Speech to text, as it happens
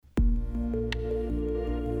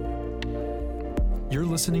You're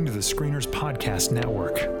listening to the Screeners Podcast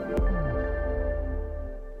Network.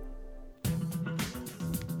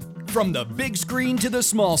 From the big screen to the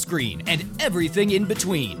small screen and everything in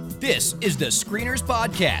between, this is the Screeners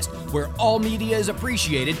Podcast, where all media is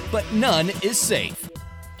appreciated, but none is safe.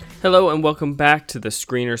 Hello and welcome back to the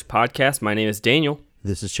Screeners Podcast. My name is Daniel.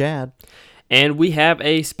 This is Chad. And we have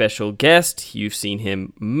a special guest. You've seen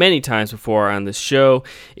him many times before on this show.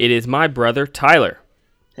 It is my brother, Tyler.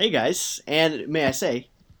 Hey guys, and may I say,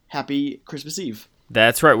 happy Christmas Eve.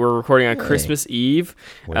 That's right, we're recording on Christmas Eve.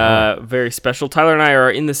 Very special. Tyler and I are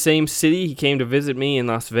in the same city. He came to visit me in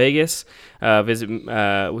Las Vegas,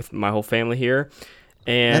 with my whole family here.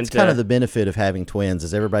 And that's kind of the benefit of having twins,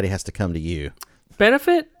 is everybody has to come to you.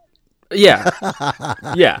 Benefit? Yeah.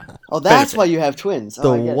 Yeah. Oh, that's why you have twins.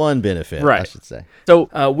 The one benefit, right. I should say.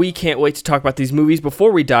 So we can't wait to talk about these movies.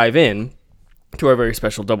 Before we dive in to our very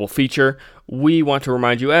special double feature, we want to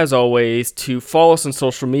remind you, as always, to follow us on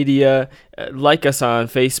social media, like us on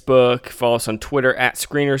Facebook, follow us on Twitter at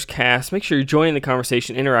ScreenersCast. Make sure you join the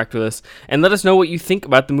conversation, interact with us, and let us know what you think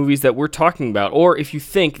about the movies that we're talking about, or if you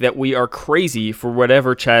think that we are crazy for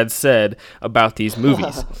whatever Chad said about these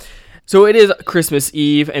movies. So it is Christmas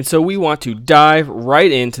Eve, and so we want to dive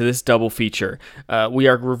right into this double feature. We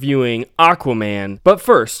are reviewing Aquaman, but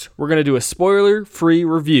first, we're going to do a spoiler-free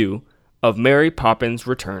review of Mary Poppins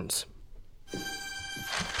Returns.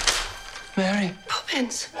 Mary?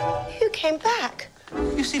 Poppins, you came back.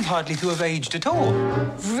 You seem hardly to have aged at all.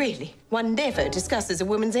 Really? One never discusses a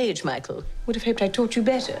woman's age, Michael. Would have hoped I taught you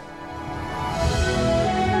better.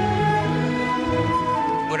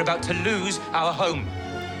 We're about to lose our home.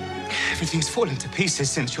 Everything's fallen to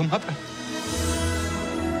pieces since your mother.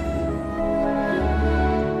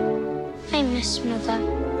 I miss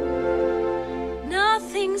Mother.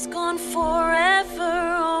 Nothing's gone forever,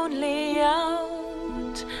 only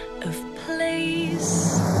out of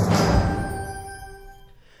place.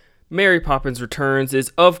 Mary Poppins Returns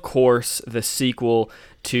is, of course, the sequel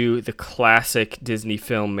to the classic Disney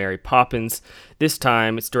film Mary Poppins. This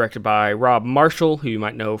time, it's directed by Rob Marshall, who you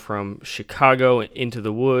might know from Chicago, Into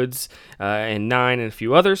the Woods, and Nine, and a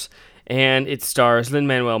few others. And it stars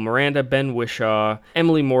Lin-Manuel Miranda, Ben Whishaw,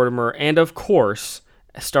 Emily Mortimer, and of course,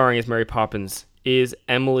 starring as Mary Poppins, is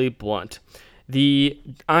Emily Blunt. The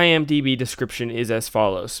IMDb description is as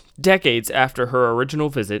follows. Decades after her original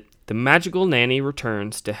visit, the magical nanny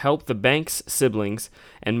returns to help the Banks siblings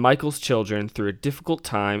and Michael's children through a difficult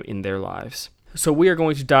time in their lives. So we are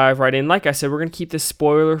going to dive right in. Like I said, we're going to keep this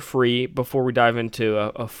spoiler-free before we dive into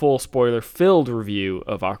a full spoiler-filled review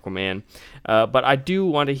of Aquaman. But I do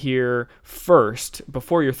want to hear first,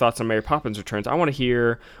 before your thoughts on Mary Poppins Returns, I want to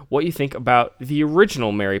hear what you think about the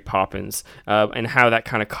original Mary Poppins and how that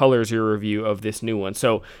kind of colors your review of this new one.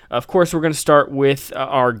 So, of course, we're going to start with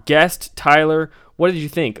our guest, Tyler. What did you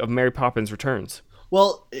think of Mary Poppins Returns?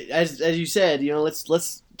 Well, as you said,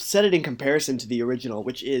 let's set it in comparison to the original,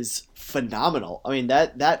 which is phenomenal. I mean,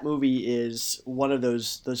 that movie is one of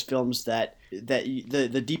those films that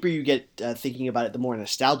the deeper you get thinking about it, the more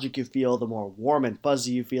nostalgic you feel, the more warm and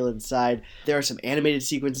fuzzy you feel inside. There are some animated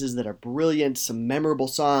sequences that are brilliant, some memorable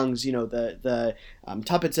songs. You know, the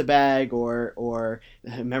Tuppence a Bag or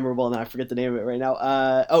memorable, and I forget the name of it right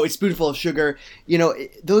now. It's Spoonful of Sugar. You know,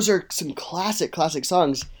 those are some classic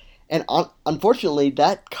songs. And unfortunately,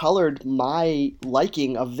 that colored my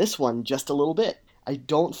liking of this one just a little bit. I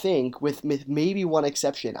don't think, with maybe one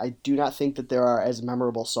exception, I do not think that there are as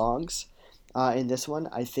memorable songs in this one.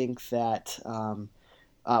 I think that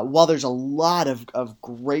while there's a lot of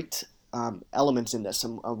great elements in this,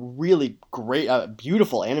 some really great,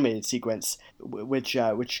 beautiful animated sequence, which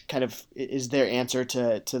kind of is their answer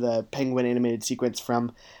to the Penguin animated sequence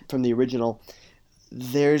from the original.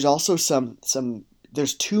 There's also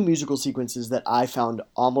There's two musical sequences that I found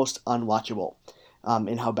almost unwatchable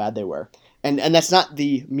in how bad they were. And that's not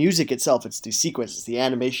the music itself, it's the sequence, it's the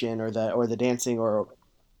animation or the dancing or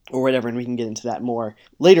whatever, and we can get into that more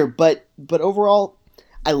later. But overall,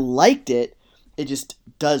 I liked it. It just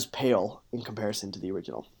does pale in comparison to the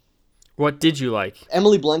original. What did you like?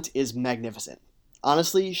 Emily Blunt is magnificent.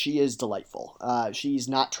 Honestly, she is delightful. She's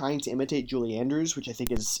not trying to imitate Julie Andrews, which I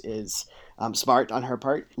think is smart on her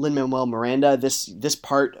part. Lin-Manuel Miranda, this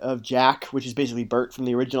part of Jack, which is basically Bert from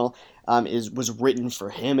the original, was written for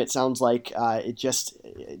him. It sounds like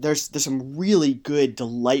there's some really good,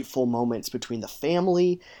 delightful moments between the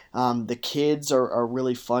family. The kids are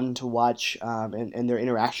really fun to watch, and their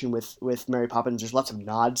interaction with Mary Poppins. There's lots of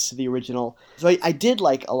nods to the original. So I did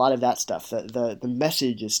like a lot of that stuff. The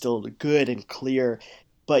message is still good and clear,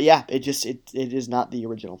 but yeah, it is not the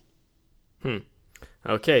original.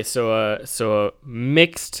 Okay, so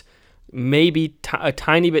mixed maybe a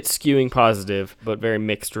tiny bit skewing positive, but very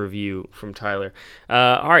mixed review from Tyler.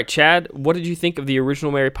 All right, Chad, what did you think of the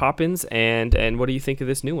original Mary Poppins, and what do you think of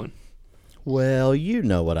this new one? Well, you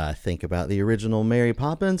know what I think about the original Mary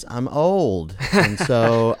Poppins. I'm old, and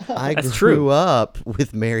so I grew up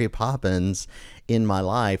with Mary Poppins in my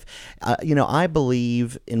life. I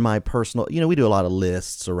believe in my personal, we do a lot of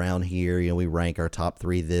lists around here. We rank our top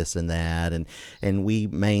 3 this and that, and we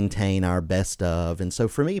maintain our best of. And so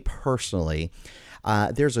for me personally,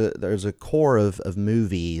 there's a core of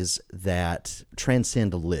movies that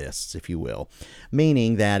transcend lists, if you will.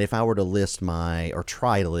 Meaning that if I were to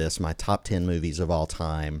try to list my top 10 movies of all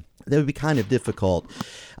time, that would be kind of difficult.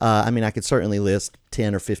 I could certainly list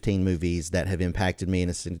 10 or 15 movies that have impacted me in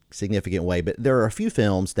a significant way, but there are a few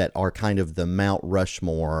films that are kind of the Mount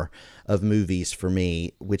Rushmore of movies for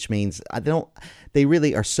me, which means they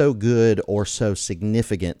really are so good or so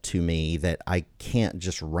significant to me that I can't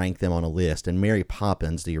just rank them on a list. And Mary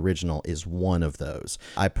Poppins, the original, is one of those.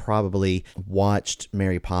 I probably watched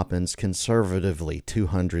Mary Poppins conservatively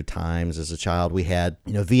 200 times as a child. We had,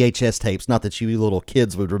 VHS tapes, not that you little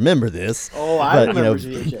kids would remember this. Oh, I remember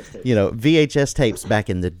VHS tapes. VHS tapes back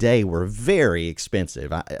in the day were very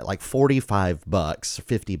expensive, like $45,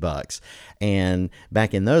 $50. And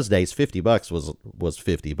back in those days, $50 was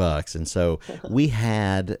 $50. And so we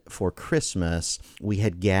had, for Christmas, we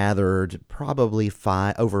had gathered probably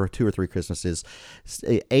over 2 or 3 Christmases,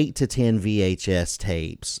 8 to 10 VHS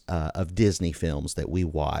tapes of Disney films that we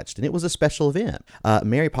watched. And it was a special event.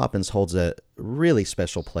 Mary Poppins holds a really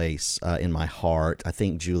special place in my heart. I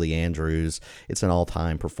think Julie Andrews, it's an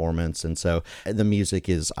all-time performance. And so the music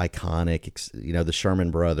is iconic. The Sherman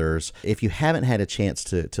Brothers. If you haven't had a chance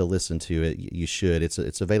to listen to it, you should.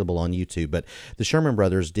 It's available on YouTube. But the Sherman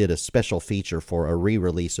Brothers did a special feature for a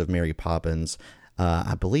re-release of Mary Poppins.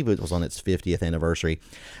 I believe it was on its 50th anniversary,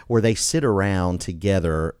 where they sit around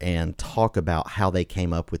together and talk about how they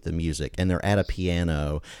came up with the music. And they're at a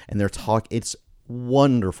piano and it's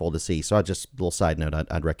wonderful to see. So just a little side note,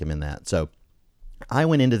 I'd recommend that. So I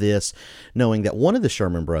went into this knowing that one of the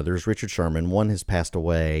Sherman brothers, Richard Sherman, one has passed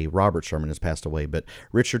away, Robert Sherman has passed away, but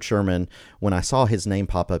Richard Sherman, when I saw his name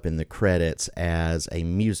pop up in the credits as a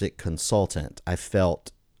music consultant, I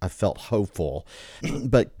felt hopeful.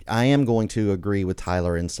 But I am going to agree with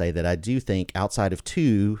Tyler and say that I do think outside of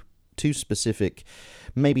two specific,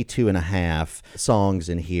 maybe 2.5 songs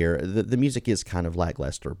in here, the music is kind of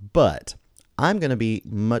lackluster. But I'm going to be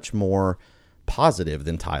much more positive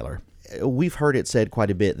than Tyler. We've heard it said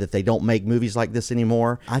quite a bit that they don't make movies like this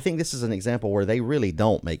anymore. I think this is an example where they really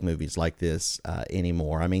don't make movies like this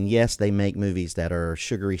anymore. I mean, yes, they make movies that are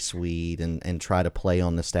sugary sweet and try to play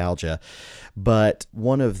on nostalgia, but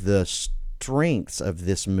one of the strengths of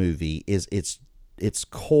this movie is its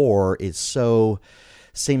core is so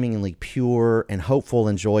seemingly pure and hopeful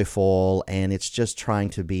and joyful, and it's just trying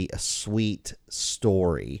to be a sweet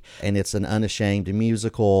story, and it's an unashamed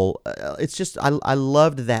musical. It's just, I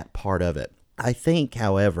loved that part of it. I think,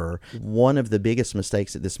 however, one of the biggest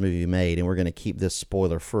mistakes that this movie made, and we're going to keep this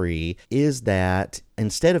spoiler free, is that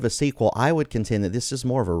instead of a sequel, I would contend that this is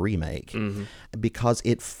more of a remake, because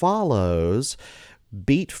it follows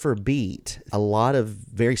beat for beat a lot of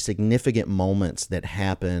very significant moments that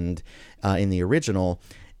happened in the original.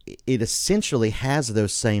 It essentially has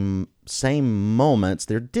those same moments.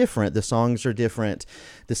 They're different. The songs are different.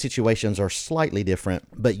 The situations are slightly different.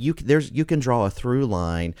 But you can draw a through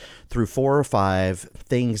line through 4 or 5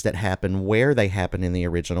 things that happen where they happen in the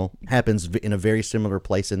original, happens in a very similar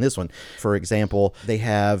place in this one. For example, they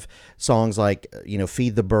have songs like,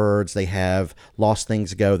 Feed the Birds. They have Lost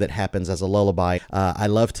Things Go that happens as a lullaby. I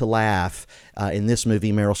Love to Laugh. In this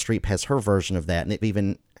movie, Meryl Streep has her version of that. And it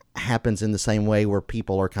even happens in the same way where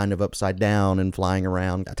people are kind of upside down and flying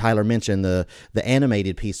around. Tyler mentioned the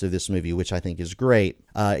animated piece of this movie, which I think is great.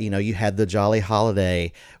 You had the Jolly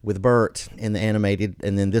Holiday with Bert in the animated,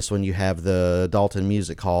 and then this one you have the Dalton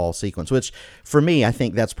Music Hall sequence, which for me, I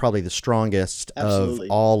think that's probably the strongest of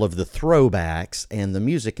all of the throwbacks, and the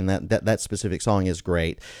music in that specific song is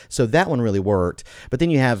great. So that one really worked. But then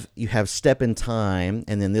you have Step in Time,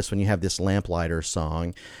 and then this one you have this Lamplighter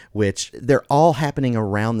song, which they're all happening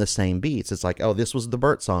around the same beats. It's like, oh, this was the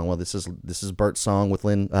Bert song. Well, this is Bert's song with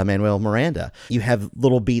Lin-Manuel Miranda. You have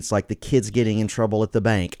little beats like the kids getting in trouble at the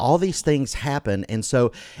bank. All these things happen, and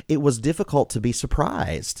so it was difficult to be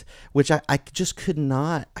surprised, which I just couldn't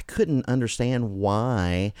understand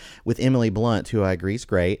why, with Emily Blunt, who I agree is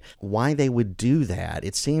great, why they would do that.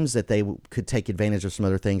 It seems that they could take advantage of some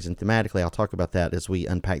other things, and thematically, I'll talk about that as we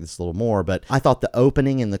unpack this a little more, but I thought the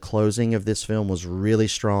opening and the closing of this film was really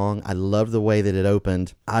strong. I loved the way that it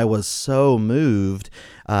opened. I was so moved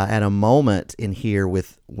at a moment in here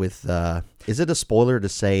with is it a spoiler to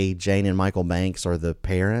say Jane and Michael Banks are the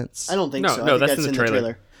parents? I don't think so. No, I think that's in the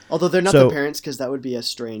trailer. Although they're not the parents, because that would be a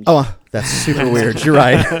strange... Oh, that's super weird. You're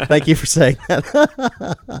right. Thank you for saying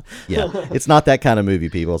that. Yeah, it's not that kind of movie,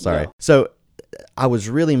 people. Sorry. No. So I was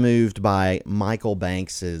really moved by Michael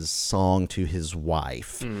Banks's song to his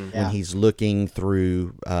wife when he's looking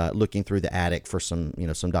through the attic for some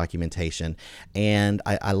documentation, and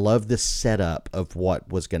I love the setup of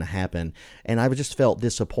what was going to happen, and I just felt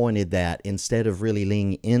disappointed that instead of really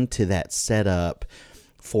leaning into that setup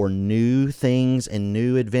for new things and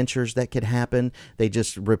new adventures that could happen, they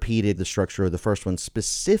just repeated the structure of the first one,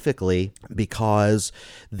 specifically because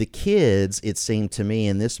the kids, it seemed to me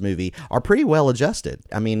in this movie, are pretty well adjusted.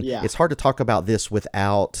 I mean, It's hard to talk about this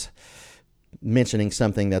without mentioning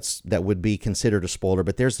something that would be considered a spoiler,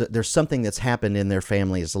 but there's something that's happened in their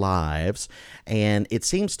families' lives, and it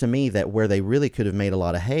seems to me that where they really could have made a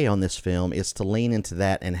lot of hay on this film is to lean into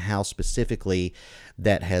that and how specifically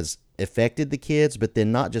that has affected the kids, but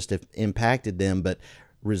then not just impacted them, but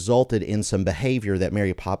resulted in some behavior that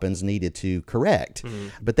Mary Poppins needed to correct.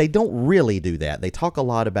 But they don't really do that. They talk a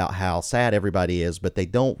lot about how sad everybody is, but they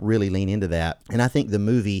don't really lean into that. And I think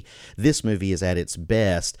this movie is at its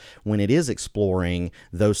best when it is exploring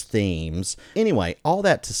those themes. Anyway, all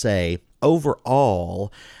that to say,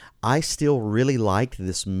 overall, I still really liked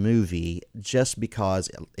this movie just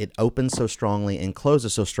because it opens so strongly and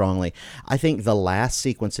closes so strongly. I think the last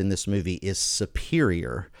sequence in this movie is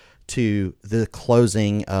superior to the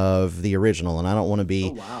closing of the original, and I don't want to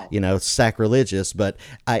be sacrilegious, but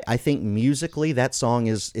I think musically that song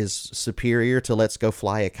is superior to Let's Go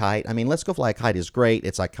Fly a Kite. I mean, Let's Go Fly a Kite is great,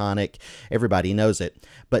 it's iconic, everybody knows it,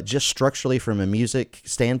 but just structurally from a music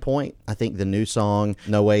standpoint, I think the new song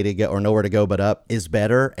Nowhere to Go But Up is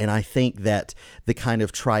better, and I think that the kind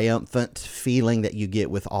of triumphant feeling that you get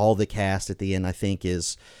with all the cast at the end, I think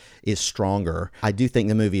is stronger. I do think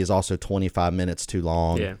the movie is also 25 minutes too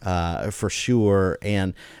long, for sure.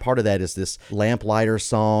 And part of that is this Lamplighter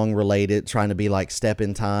song trying to be like Step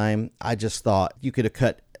in Time. I just thought you could have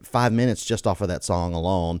cut 5 minutes just off of that song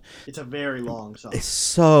alone. It's a very long song. It's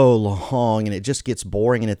so long, and it just gets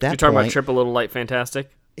boring. And at that point... You're talking about Trip a Little Light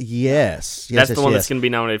Fantastic? Yes. That's the one that's going to be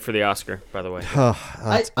nominated for the Oscar, by the way.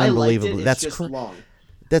 It's unbelievable. It's just long.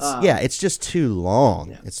 It's just too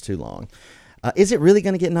long. Yeah. It's too long. Is it really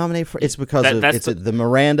going to get nominated for? It's because the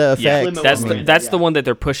Miranda effect. Yeah, that's the one that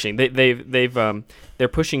they're pushing. They're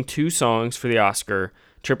pushing two songs for the Oscar.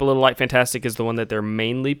 Trip a Little Light Fantastic is the one that they're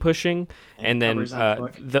mainly pushing, and then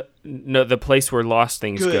the Place Where Lost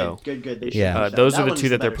Things Go. Good. Those are the two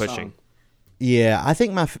that they're pushing. Song. Yeah, I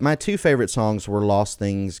think my two favorite songs were Lost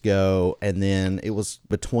Things Go, and then it was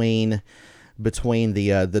between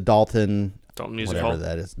the Dalton Musical. Whatever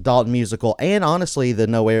that is. Dalton Musical, and honestly, the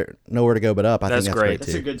Nowhere to Go But Up. I think that's great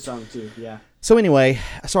too. That's a good song too, yeah. So anyway,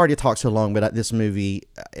 sorry to talk so long, but this movie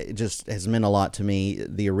it just has meant a lot to me,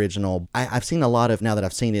 the original. I've seen a lot of, now that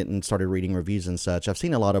I've seen it and started reading reviews and such, I've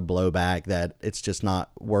seen a lot of blowback that it's just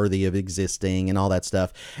not worthy of existing and all that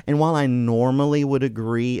stuff. And while I normally would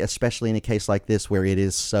agree, especially in a case like this where it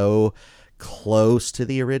is so close to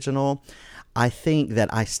the original, I think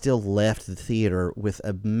that I still left the theater with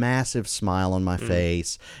a massive smile on my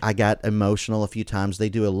face. I got emotional a few times. They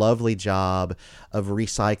do a lovely job of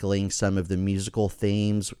recycling some of the musical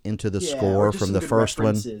themes into the score from the first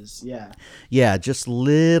one. Yeah, just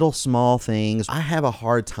little small things. I have a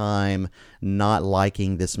hard time not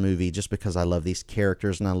liking this movie just because I love these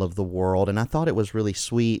characters and I love the world. And I thought it was really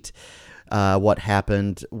sweet. What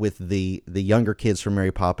happened with the younger kids from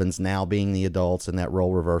Mary Poppins now being the adults and that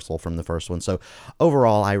role reversal from the first one. So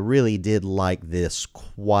overall, I really did like this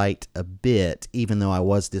quite a bit, even though I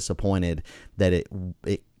was disappointed that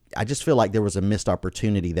I just feel like there was a missed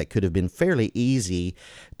opportunity that could have been fairly easy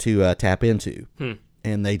to tap into.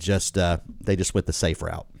 And they just went the safe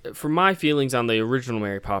route. For my feelings on the original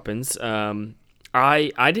Mary Poppins,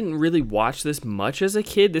 I didn't really watch this much as a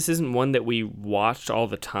kid. This isn't one that we watched all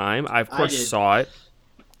the time. I, of course, saw it.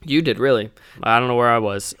 You did, really? I don't know where I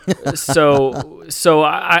was. So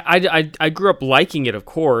I grew up liking it, of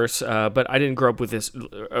course, but I didn't grow up with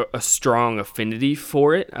a strong affinity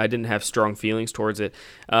for it. I didn't have strong feelings towards it.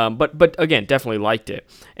 But again, definitely liked it.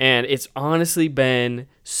 And it's honestly been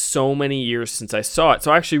so many years since I saw it.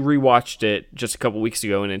 So I actually rewatched it just a couple weeks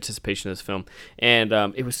ago in anticipation of this film. And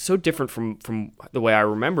it was so different from the way I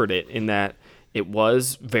remembered it, in that it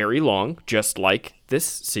was very long, just like this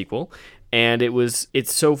sequel. And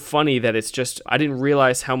it's so funny that it's just, I didn't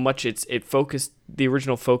realize how much the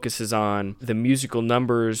original focuses on the musical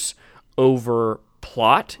numbers over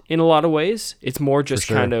plot in a lot of ways. It's more just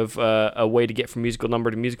sure. kind of a way to get from musical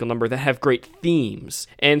number to musical number that have great themes.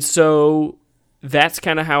 And so that's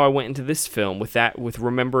kind of how I went into this film, with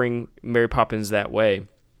remembering Mary Poppins that way.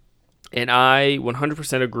 And I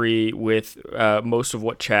 100% agree with most of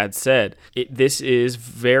what Chad said. This is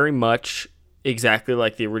very much exactly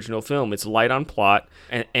like the original film. It's light on plot,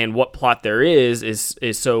 and what plot there is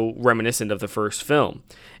so reminiscent of the first film.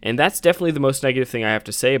 And that's definitely the most negative thing I have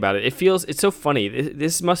to say about it. It's so funny.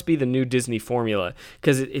 This must be the new Disney formula,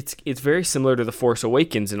 because it's very similar to The Force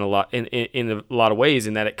Awakens in a lot of ways,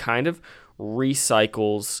 in that it kind of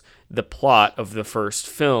recycles the plot of the first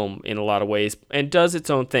film in a lot of ways and does its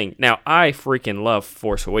own thing. Now, I freaking love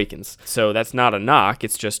Force Awakens, so that's not a knock.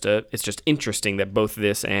 It's just interesting that both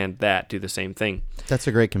this and that do the same thing. That's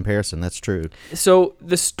a great comparison. That's true. So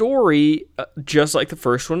the story, just like the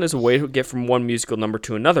first one, is a way to get from one musical number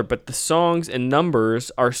to another, but the songs and numbers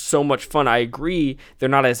are so much fun. I agree they're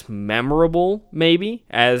not as memorable, maybe,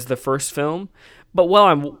 as the first film, but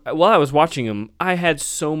while I was watching them, I had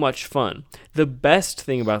so much fun. The best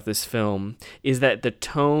thing about this film is that the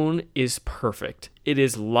tone is perfect. It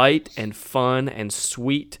is light and fun and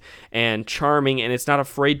sweet and charming, and it's not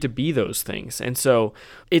afraid to be those things. And so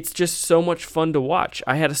it's just so much fun to watch.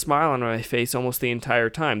 I had a smile on my face almost the entire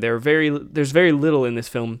time. There's very little in this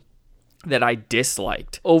film that I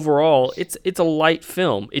disliked. Overall, it's a light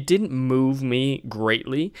film. It didn't move me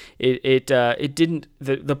greatly. It didn't.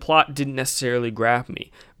 The plot didn't necessarily grab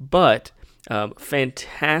me, but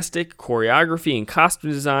fantastic choreography and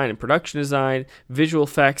costume design and production design, visual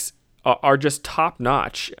effects are just top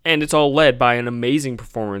notch, and it's all led by an amazing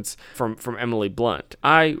performance from Emily Blunt.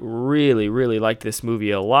 I really, really liked this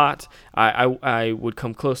movie a lot. I would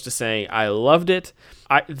come close to saying I loved it.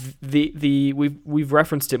 We've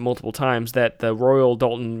referenced it multiple times that the Royal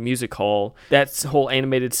Dalton Music Hall, that whole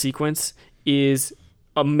animated sequence is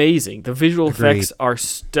amazing. The visual effects are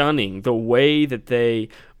stunning. The way that they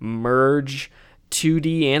merge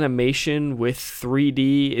 2D animation with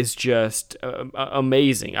 3D is just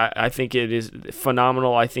amazing. I think it is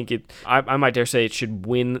phenomenal. I think I might dare say it should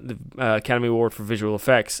win the Academy Award for visual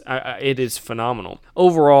effects. It is phenomenal.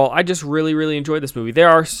 Overall, I just really, really enjoyed this movie. There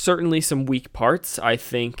are certainly some weak parts. I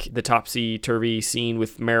think the topsy-turvy scene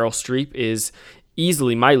with Meryl Streep is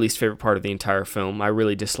easily my least favorite part of the entire film. I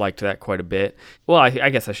really disliked that quite a bit. Well, I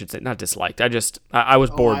guess I should say not disliked. I was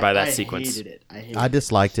bored by that sequence. Hated it. I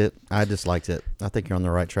disliked it. I think you're on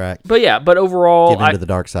the right track. But overall, Give in to the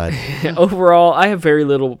dark side. Overall, I have very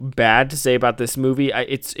little bad to say about this movie.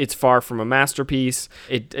 It's far from a masterpiece.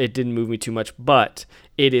 It didn't move me too much, but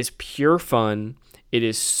it is pure fun. It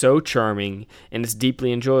is so charming, and it's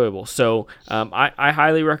deeply enjoyable. So I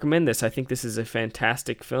highly recommend this. I think this is a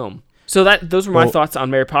fantastic film. So those were my thoughts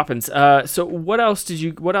on Mary Poppins. So what else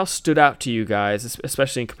stood out to you guys,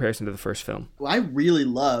 especially in comparison to the first film? Well, I really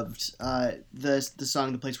loved the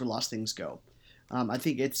song "The Place Where Lost Things Go." I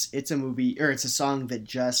think it's a song that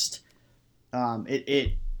just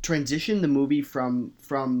it transitioned the movie from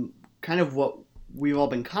kind of what we've all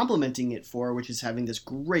been complimenting it for, which is having this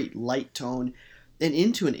great light tone, and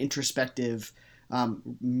into an introspective,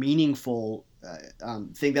 meaningful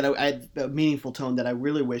thing a meaningful tone that I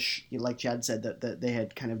really wish, like Chad said, that they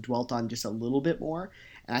had kind of dwelt on just a little bit more.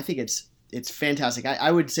 And I think it's fantastic.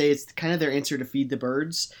 I would say it's kind of their answer to Feed the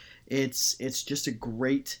Birds. It's just a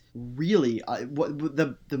great, really,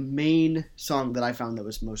 the main song that I found that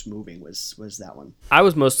was most moving was that one. I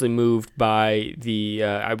was mostly moved by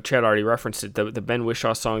Chad already referenced it, the Ben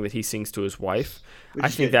Whishaw song that he sings to his wife. I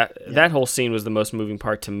think that whole scene was the most moving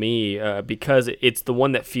part to me, because it's the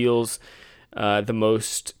one that feels the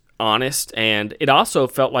most honest, and it also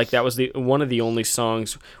felt like that was one of the only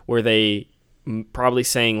songs where they probably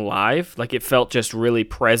sang live. Like, it felt just really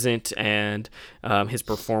present, and his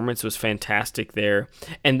performance was fantastic there.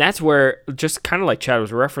 And that's where, just kind of like Chad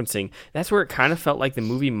was referencing, that's where it kind of felt like the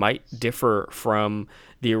movie might differ from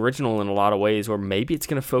the original in a lot of ways, or maybe it's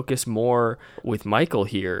going to focus more with Michael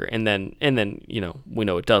here, and then we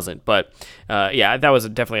know it doesn't. But that was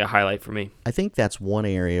definitely a highlight for me. I think that's one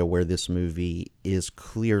area where this movie is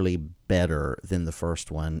clearly better than the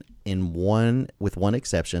first one, with one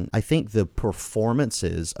exception. I think the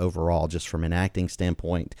performances overall, just from an acting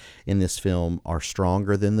standpoint in this film, are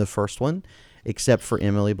stronger than the first one, except for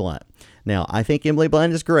Emily Blunt. Now, I think Emily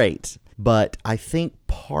Blunt is great, but I think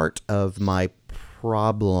part of my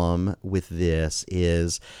problem with this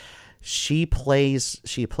is she plays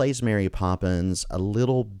Mary Poppins a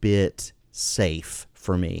little bit safe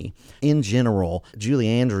for me. In general, Julie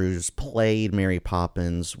Andrews played Mary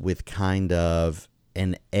Poppins with kind of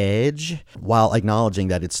an edge while acknowledging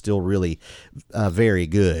that it's still really very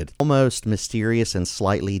good. Almost mysterious and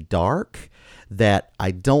slightly dark that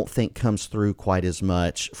I don't think comes through quite as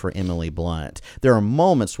much for Emily Blunt. There are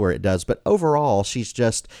moments where it does, but overall she's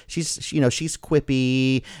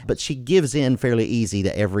quippy, but she gives in fairly easy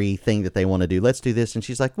to everything that they want to do. Let's do this, and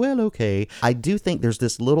she's like, well, okay. I do think there's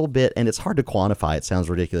this little bit, and it's hard to quantify, it sounds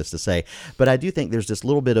ridiculous to say, but I do think there's this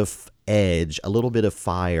little bit of edge, a little bit of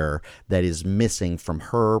fire that is missing from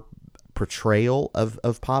her portrayal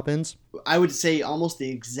of Poppins. I would say almost the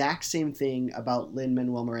exact same thing about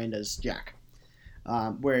Lin-Manuel Miranda's Jack.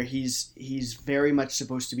 Where he's very much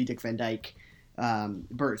supposed to be Dick Van Dyke,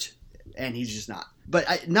 Bert, and he's just not.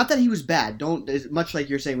 But not that he was bad. Much like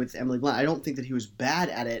you're saying with Emily Blunt, I don't think that he was bad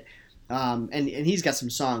at it. And he's got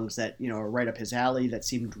some songs that are right up his alley that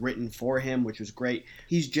seemed written for him, which was great.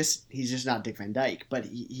 He's just not Dick Van Dyke, but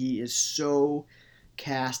he is so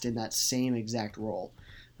cast in that same exact role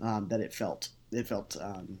that it felt. It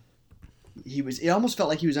almost felt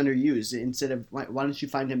like he was underused. Instead of why don't you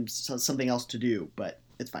find him something else to do? But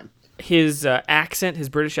it's fine. His accent, his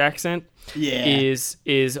British accent, is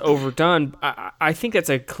overdone. I think that's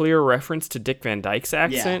a clear reference to Dick Van Dyke's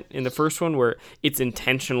accent in the first one, where it's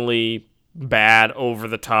intentionally bad, over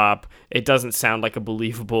the top. It doesn't sound like a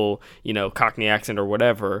believable, Cockney accent or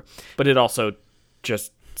whatever. But it also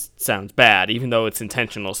just sounds bad, even though it's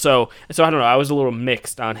intentional. So I don't know. I was a little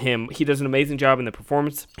mixed on him. He does an amazing job in the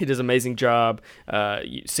performance. He does an amazing job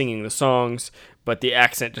singing the songs, but the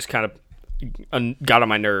accent just kind of got on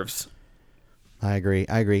my nerves. I agree.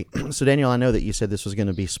 So Daniel, I know that you said this was going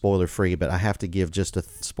to be spoiler free, but I have to give just a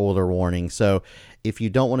spoiler warning. So if you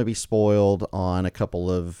don't want to be spoiled on a couple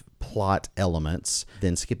of plot elements,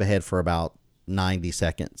 then skip ahead for about 90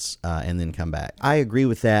 seconds and then come back. I agree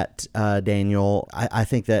with that, Daniel. I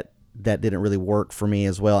think that didn't really work for me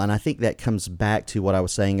as well, and I think that comes back to what I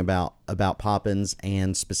was saying about Poppins,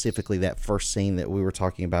 and specifically that first scene that we were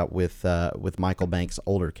talking about with Michael Banks'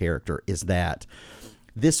 older character, is that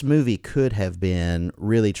this movie could have been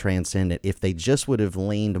really transcendent if they just would have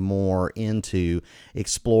leaned more into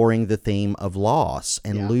exploring the theme of loss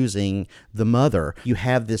and losing the mother. You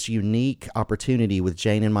have this unique opportunity with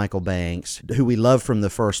Jane and Michael Banks, who we love from the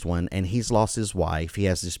first one, and he's lost his wife. He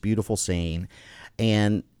has this beautiful scene,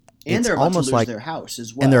 and it's they're about almost to lose like their house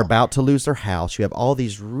as well. And they're about to lose their house. You have all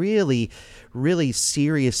these really, really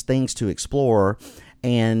serious things to explore.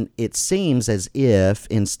 And it seems as if,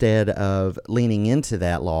 instead of leaning into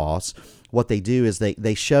that loss, what they do is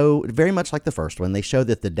they show, very much like the first one, they show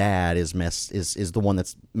that the dad is the one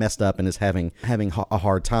that's messed up and is having a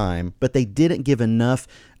hard time. But they didn't give enough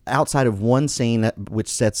outside of one scene which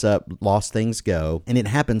sets up Lost Things Go, and it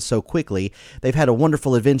happens so quickly. They've had a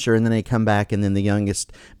wonderful adventure, and then they come back, and then the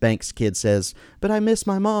youngest Banks kid says, "But I miss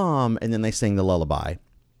my mom," and then they sing the lullaby.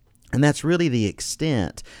 And that's really the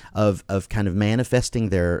extent of kind of manifesting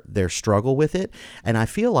their struggle with it. And I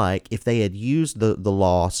feel like if they had used the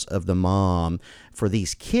loss of the mom for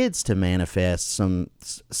these kids to manifest some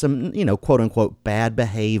quote unquote bad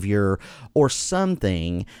behavior or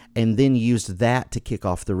something, and then used that to kick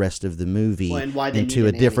off the rest of the movie into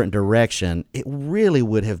a different direction, it really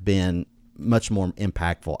would have been much more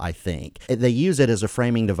impactful, I think. They use it as a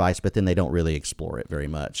framing device, but then they don't really explore it very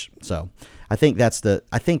much. So I think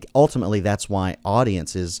ultimately that's why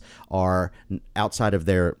audiences are, outside of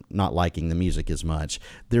their not liking the music as much,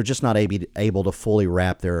 they're just not able to fully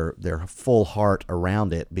wrap their full heart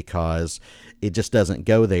around it, because it just doesn't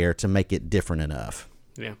go there to make it different enough.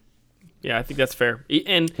 Yeah, I think that's fair.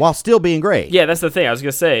 And while still being great. Yeah, that's the thing. I was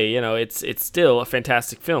going to say, it's still a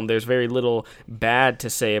fantastic film. There's very little bad to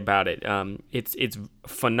say about it. It's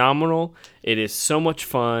phenomenal. It is so much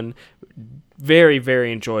fun, very,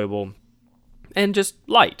 very enjoyable, and just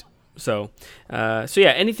light. So yeah,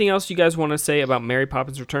 anything else you guys want to say about Mary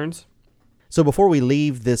Poppins Returns? So before we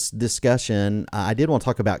leave this discussion, I did want to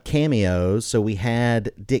talk about cameos. So we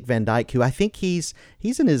had Dick Van Dyke, who I think he's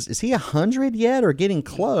in his, is he 100 yet or getting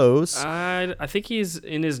close? I think he's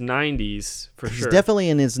in his 90s for sure. He's definitely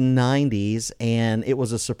in his 90s, and it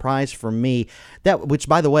was a surprise for me. Which,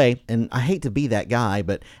 by the way, and I hate to be that guy,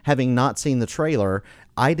 but having not seen the trailer,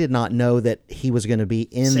 I did not know that he was going to be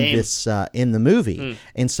in in the movie.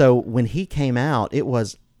 And so when he came out,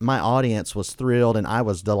 my audience was thrilled, and I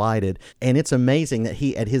was delighted. And it's amazing that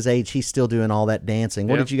at his age, he's still doing all that dancing.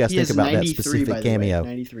 What did you guys think about that specific cameo?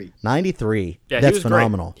 93. Yeah, that's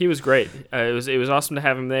phenomenal. Great. He was great. It was awesome to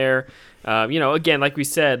have him there. Again, like we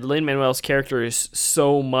said, Lin-Manuel's character is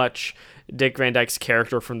so much Dick Van Dyke's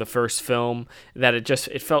character from the first film that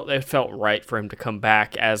it felt right for him to come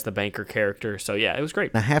back as the banker character. So yeah, it was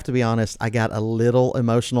great. I have to be honest, I got a little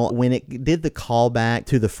emotional when it did the callback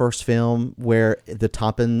to the first film where the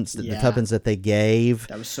tuppence that they gave,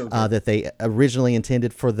 that was so good. That they originally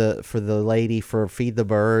intended for the lady for Feed the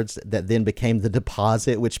Birds, that then became the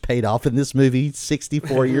deposit, which paid off in this movie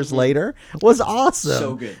 64 years later, was awesome.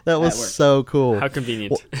 So good. That was so cool. How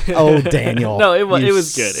convenient. Oh, Daniel. No, it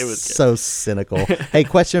was good. It was good. So cynical. Hey,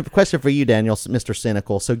 question for you, Daniel, Mr.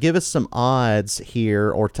 Cynical. So give us some odds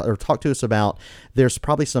here, or talk to us about. There's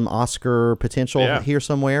probably some Oscar potential here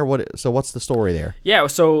somewhere. What's the story there? Yeah,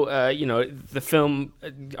 so the film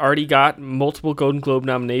already got multiple Golden Globe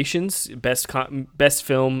nominations. Best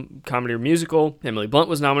film comedy or musical. Emily Blunt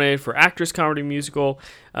was nominated for actress comedy musical.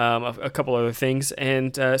 A couple other things,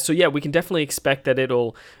 and so we can definitely expect that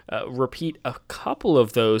it'll repeat a couple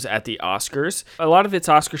of those at the Oscars. A lot of its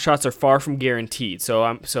Oscar shots are far from guaranteed,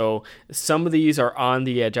 so some of these are on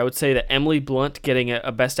the edge. I would say that Emily Blunt getting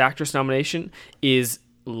a Best Actress nomination is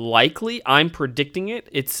likely. I'm predicting it.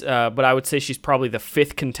 But I would say she's probably the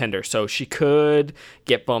 5th contender, so she could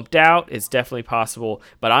get bumped out. It's definitely possible,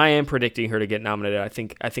 but I am predicting her to get nominated. I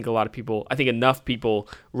think enough people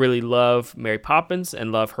really love Mary Poppins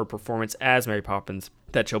and love her performance as Mary Poppins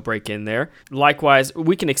that she'll break in there. Likewise,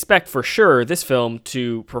 we can expect for sure this film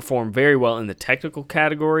to perform very well in the technical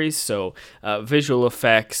categories, so visual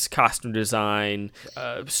effects, costume design,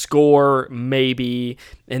 score maybe,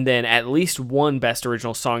 and then at least one Best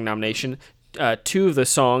Original Song nomination. 2 of the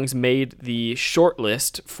songs made the short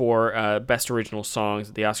list for Best Original Songs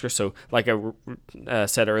at the Oscars, so like I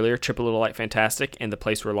said earlier, Trip a Little Light Fantastic and The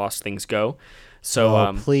Place Where Lost Things Go.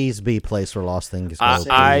 So please be Place Where Lost Things Go.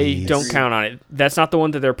 I don't count on it. That's not the one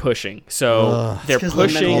that they're pushing. So they're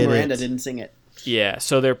pushing. Miranda didn't sing it. Yeah,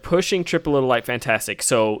 so they're pushing Trip a Little Light Fantastic.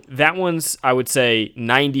 So that one's, I would say,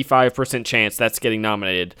 95% chance that's getting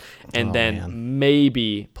nominated. And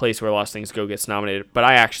maybe Place Where Lost Things Go gets nominated. But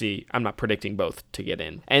I'm not predicting both to get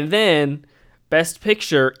in. And then Best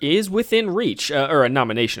Picture is within reach, or a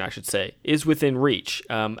nomination, I should say, is within reach.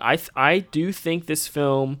 I do think this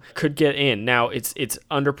film could get in. Now, it's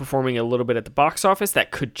underperforming a little bit at the box office. That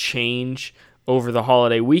could change over the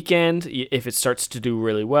holiday weekend if it starts to do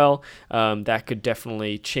really well. That could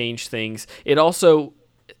definitely change things. It also,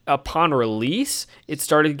 upon release, it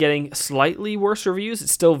started getting slightly worse reviews.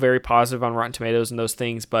 It's still very positive on Rotten Tomatoes and those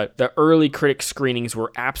things, but the early critic screenings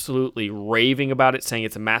were absolutely raving about it, saying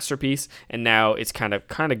it's a masterpiece, and now it's kind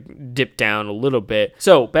of dipped down a little bit.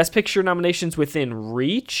 So, Best Picture nominations within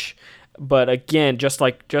reach. But again, just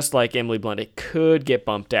like Emily Blunt, it could get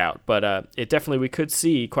bumped out. But we could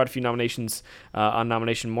see quite a few nominations on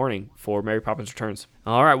nomination morning for Mary Poppins Returns.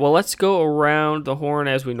 All right, well, let's go around the horn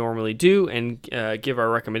as we normally do and give our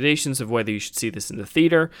recommendations of whether you should see this in the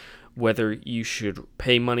theater, whether you should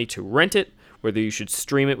pay money to rent it, whether you should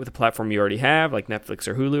stream it with a platform you already have, like Netflix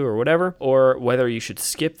or Hulu or whatever, or whether you should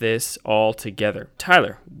skip this altogether.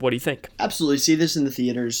 Tyler, what do you think? Absolutely. See this in the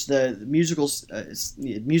theaters. The musical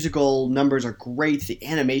numbers are great. The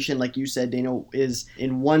animation, like you said, Daniel, is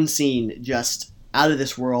in one scene just out of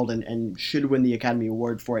this world and should win the Academy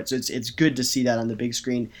Award for it. So it's good to see that on the big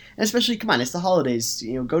screen. And especially, come on, it's the holidays.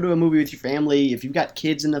 Go to a movie with your family. If you've got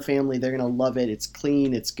kids in the family, they're going to love it. It's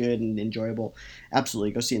clean, it's good, and enjoyable.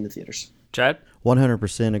 Absolutely. Go see it in the theaters. Chad?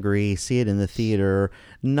 100% agree. See it in the theater.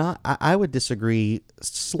 I would disagree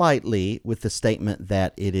slightly with the statement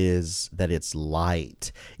that it's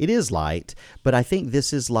light. It is light, but I think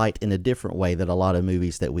this is light in a different way that a lot of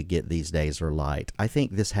movies that we get these days are light. I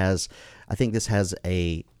think this has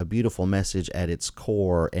a beautiful message at its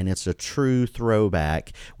core, and it's a true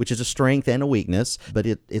throwback, which is a strength and a weakness, but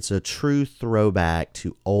it's a true throwback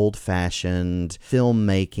to old-fashioned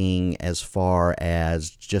filmmaking as far as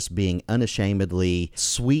just being unashamedly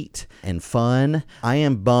sweet and fun. I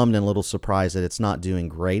am bummed and a little surprised that it's not doing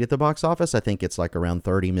great at the box office. I think it's like around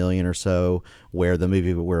 30 million or so, where the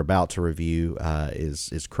movie we're about to review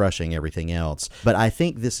is crushing everything else. But I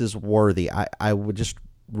think this is worthy. I would just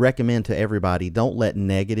recommend to everybody, don't let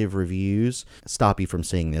negative reviews stop you from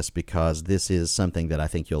seeing this, because this is something that I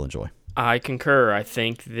think you'll enjoy. I concur. I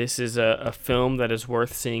think this is a film that is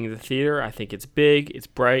worth seeing in the theater. I think it's big, it's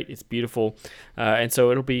bright, it's beautiful, and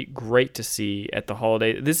so it'll be great to see at the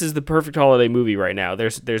holiday. This is the perfect holiday movie right now.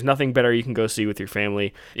 There's nothing better you can go see with your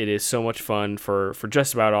family. It is so much fun for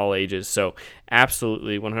just about all ages, so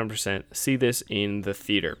absolutely 100% see this in the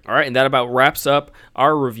theater. All right, and that about wraps up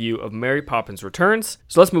our review of Mary Poppins Returns.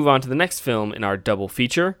 So let's move on to the next film in our double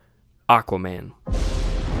feature, Aquaman.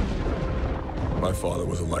 My father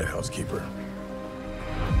was a lighthouse keeper.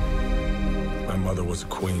 My mother was a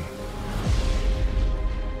queen.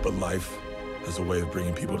 But life has a way of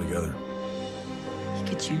bringing people together. We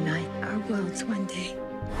could unite our worlds one day.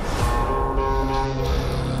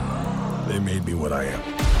 They made me what I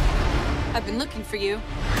am. I've been looking for you.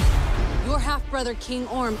 Your half-brother, King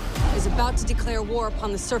Orm, is about to declare war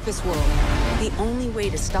upon the surface world. The only way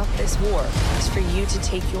to stop this war is for you to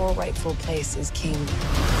take your rightful place as king.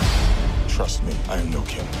 Trust me, I am no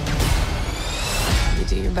king. You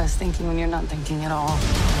do your best thinking when you're not thinking at all.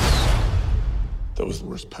 That was the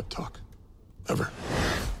worst pep talk ever.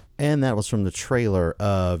 And that was from the trailer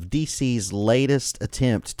of DC's latest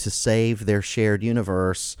attempt to save their shared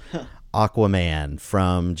universe, Aquaman,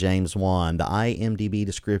 from James Wan. The IMDb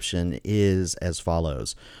description is as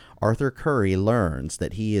follows. Arthur Curry learns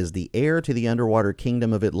that he is the heir to the underwater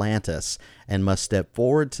kingdom of Atlantis and must step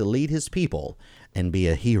forward to lead his people and be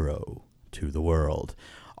a hero to the world.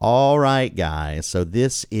 All right, guys, so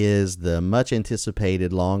this is the much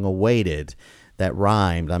anticipated, long awaited, that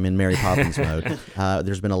rhymed, I'm in Mary Poppins mode.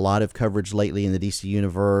 There's been a lot of coverage lately in the DC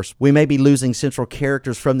universe. We may be losing central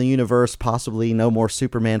characters from the universe, possibly no more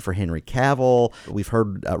Superman for Henry Cavill. We've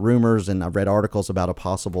heard rumors and I've read articles about a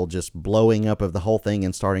possible just blowing up of the whole thing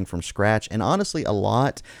and starting from scratch. And honestly, a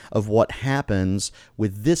lot of what happens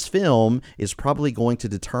with this film is probably going to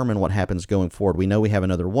determine what happens going forward. We know we have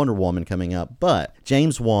another Wonder Woman coming up, but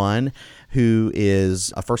James Wan, who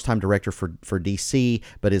is a first-time director for DC,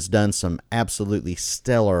 but has done some absolutely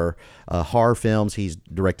stellar horror films. He's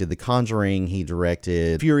directed The Conjuring. He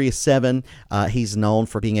directed Furious 7. He's known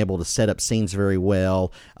for being able to set up scenes very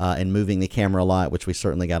well and moving the camera a lot, which we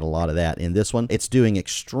certainly got a lot of that in this one. It's doing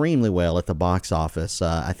extremely well at the box office.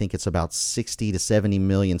 I think it's about 60 to 70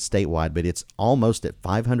 million statewide, but it's almost at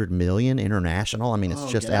 500 million international. I mean, it's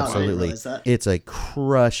just absolutely, it's a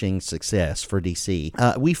crushing success for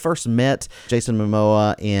DC. We first met Jason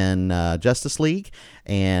Momoa in Justice League,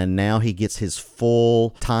 and now he gets his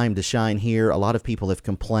full time to shine here. A lot of people have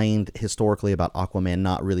complained historically about Aquaman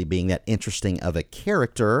not really being that interesting of a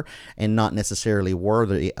character and not necessarily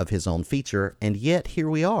worthy of his own feature, and yet here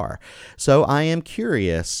we are. So I am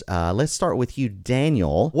curious. Let's start with you,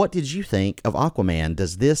 Daniel. What did you think of Aquaman?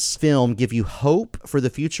 Does this film give you hope for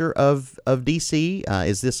the future of DC?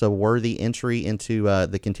 Is this a worthy entry into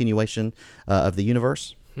the continuation of the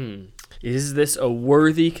universe? Is this a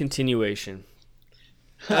worthy continuation?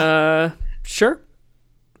 Sure,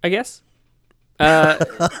 I guess.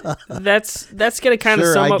 That's gonna kind of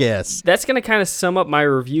sum up. That's gonna kind of sum up my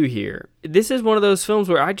review here. This is one of those films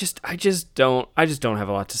where I just don't have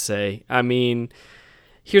a lot to say. I mean,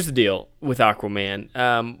 here's the deal with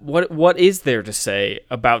Aquaman. What is there to say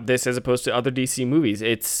about this as opposed to other DC movies?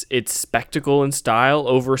 It's spectacle and style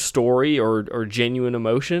over story or genuine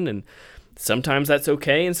emotion, and sometimes that's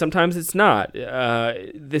okay, and sometimes it's not.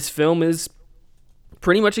 This film is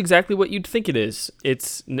pretty much exactly what you'd think it is.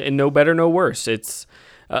 It's no better, no worse. It's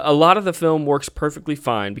a lot of the film works perfectly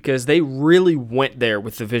fine because they really went there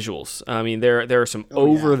with the visuals. I mean, there are some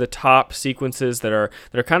over-the-top sequences that are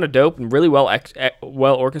kind of dope and really well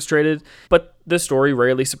orchestrated, but the story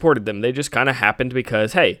rarely supported them. They just kind of happened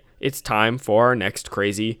because, hey, it's time for our next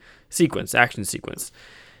crazy action sequence.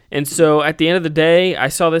 And so at the end of the day, I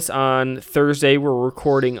saw this on Thursday. We're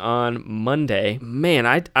recording on Monday. Man,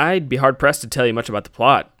 I'd be hard pressed to tell you much about the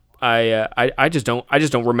plot. I just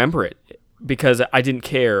don't remember it because I didn't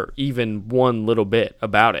care even one little bit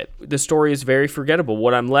about it. The story is very forgettable.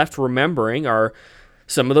 What I'm left remembering are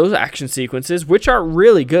some of those action sequences, which are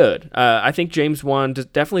really good. I think James Wan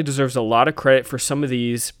definitely deserves a lot of credit for some of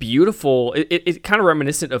these beautiful, it's kind of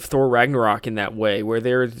reminiscent of Thor Ragnarok in that way, where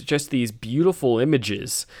there's just these beautiful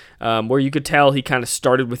images where you could tell he kind of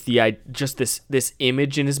started with just this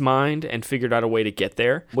image in his mind and figured out a way to get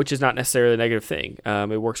there, which is not necessarily a negative thing.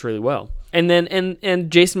 It works really well. And then and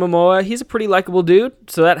Jason Momoa, he's a pretty likable dude,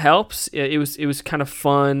 so that helps. It was kind of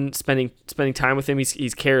fun spending time with him.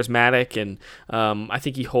 He's charismatic, and I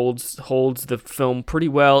think he holds the film pretty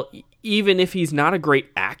well. Even if he's not a great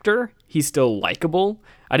actor, he's still likable.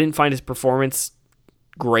 I didn't find his performance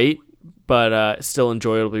great, but still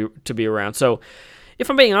enjoyable to be around. So, if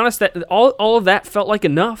I'm being honest, that all of that felt like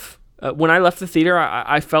enough. When I left the theater,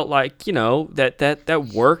 I felt like, that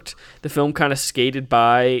worked. The film kind of skated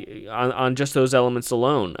by on just those elements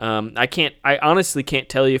alone. I honestly can't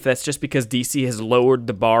tell you if that's just because DC has lowered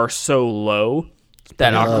the bar so low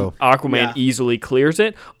that Aquaman easily clears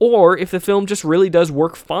it, or if the film just really does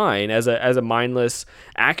work fine as a mindless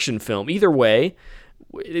action film. Either way,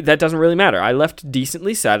 that doesn't really matter. I left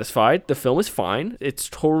decently satisfied. The film is fine. It's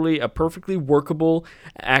totally a perfectly workable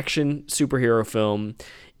action superhero film.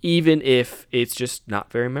 even if it's just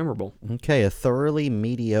not very memorable. Okay, a thoroughly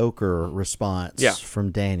mediocre response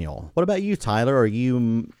from Daniel. What about you, Tyler? Are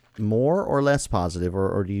you more or less positive,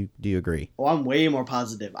 or do you agree? Oh, I'm way more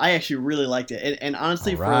positive. I actually really liked it, and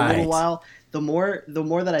honestly, for a little while, the more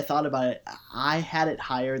that I thought about it, I had it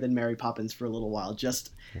higher than Mary Poppins for a little while.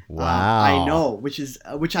 Just wow, I know,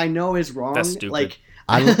 which I know is wrong. That's stupid. Like,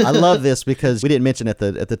 I love this because we didn't mention at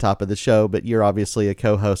the top of the show, but you're obviously a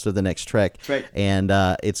co-host of The Next Trek. That's right. And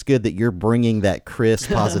it's good that you're bringing that Chris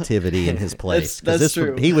positivity in his place. That's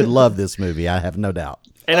true. He would love this movie, I have no doubt.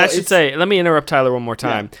 And I should say, let me interrupt Tyler one more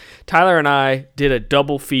time. Yeah. Tyler and I did a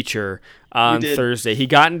double feature on Thursday. He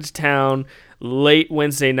got into town late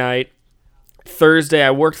Wednesday night. Thursday,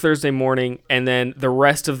 I worked Thursday morning, and then the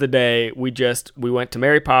rest of the day, we went to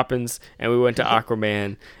Mary Poppins and we went to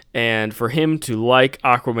Aquaman. And for him to like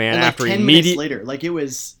Aquaman and after 10 minutes later, like it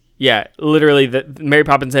was. Yeah, literally, Mary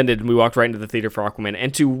Poppins ended, and we walked right into the theater for Aquaman.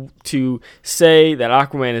 And to say that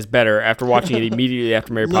Aquaman is better after watching it immediately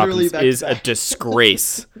after Mary Poppins is a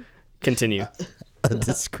disgrace. Continue. A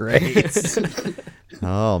disgrace.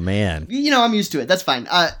 Oh man. I'm used to it. That's fine.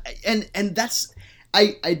 And that's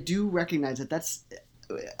I do recognize that that's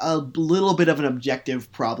a little bit of an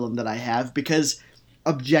objective problem that I have, because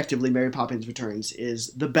objectively, Mary Poppins Returns is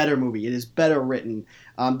the better movie. It is better written.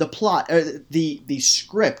 The plot, the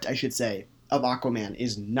script, I should say, of Aquaman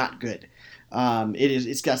is not good.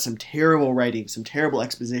 It's got some terrible writing, some terrible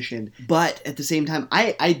exposition. But at the same time,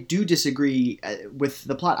 I do disagree with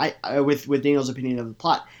the plot. With Daniel's opinion of the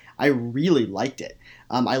plot. I really liked it.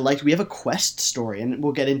 We have a quest story, and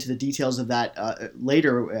we'll get into the details of that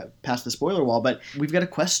later, past the spoiler wall. But we've got a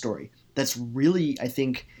quest story that's really, I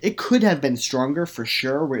think, it could have been stronger for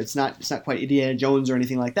sure, where it's not quite Indiana Jones or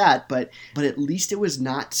anything like that, but at least it was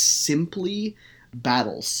not simply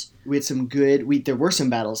battles. We had some good, there were some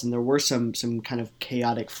battles, and there were some kind of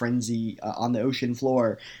chaotic frenzy on the ocean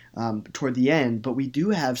floor toward the end, but we do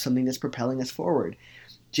have something that's propelling us forward.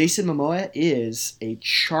 Jason Momoa is a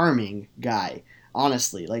charming guy,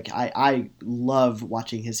 honestly. Like, I love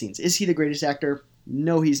watching his scenes. Is he the greatest actor?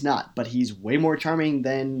 No, he's not, but he's way more charming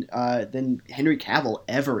than Henry Cavill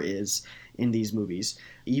ever is in these movies.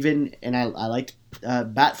 And I liked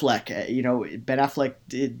Batfleck. Ben Affleck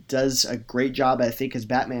does a great job, I think, as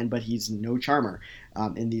Batman, but he's no charmer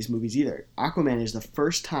in these movies either. Aquaman is the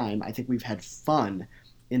first time I think we've had fun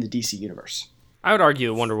in the DC universe. I would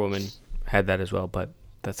argue Wonder Woman had that as well, but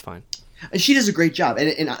that's fine. She does a great job,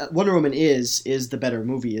 and Wonder Woman is the better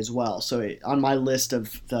movie as well. So on my list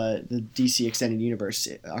of the DC Extended Universe,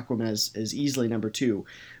 Aquaman is easily number 2,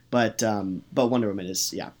 but Wonder Woman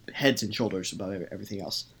is heads and shoulders above everything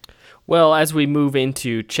else. Well, as we move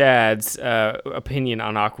into Chad's opinion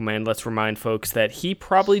on Aquaman, let's remind folks that he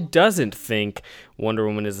probably doesn't think Wonder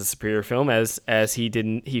Woman is a superior film, as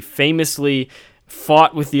he famously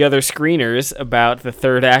fought with the other screeners about the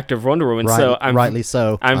third act of Wonder Woman. Rightly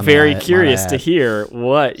so. I'm very curious to hear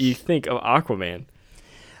what you think of Aquaman.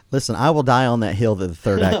 Listen, I will die on that hill that the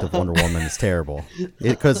third act of Wonder Woman is terrible,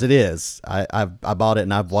 because it is. I bought it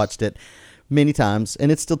and I've watched it many times,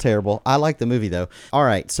 and it's still terrible. I like the movie though. All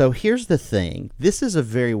right, so here's the thing. This is a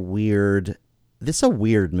weird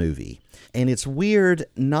movie. And it's weird,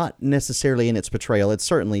 not necessarily in its portrayal. It's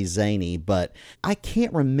certainly zany, but I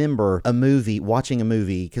can't remember watching a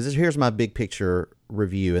movie, because here's my big picture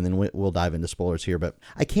review, and then we'll dive into spoilers here, but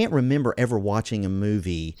I can't remember ever watching a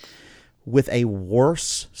movie with a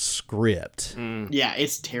worse script. Yeah,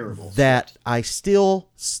 it's terrible. That I still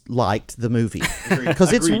liked the movie.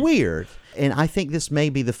 Because it's weird. And I think this may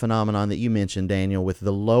be the phenomenon that you mentioned, Daniel, with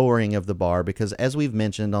the lowering of the bar, because as we've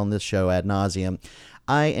mentioned on this show ad nauseum,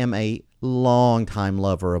 I am a longtime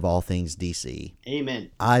lover of all things DC.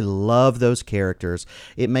 Amen. I love those characters.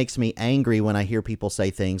 It makes me angry when I hear people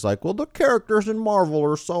say things like, well, the characters in Marvel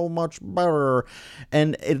are so much better.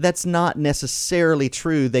 And that's not necessarily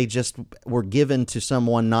true. They just were given to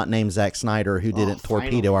someone not named Zack Snyder who didn't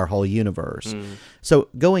torpedo our whole universe. So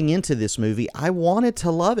going into this movie, I wanted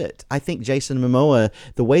to love it. I think Jason Momoa,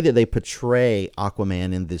 the way that they portray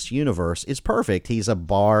Aquaman in this universe is perfect. He's a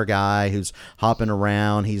bar guy who's hopping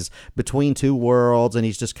around. He's between two worlds, and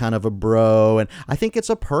he's just kind of a bro. And I think it's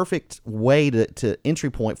a perfect way to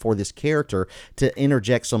entry point for this character to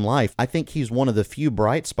interject some life. I think he's one of the few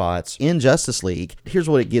bright spots in Justice League. Here's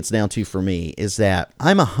what it gets down to for me, is that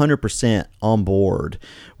I'm 100% on board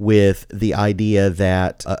with the idea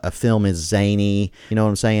that a film is zany. You know what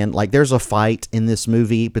I'm saying? Like, there's a fight in this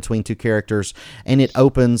movie between two characters, and it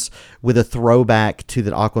opens with a throwback to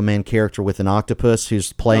the Aquaman character with an octopus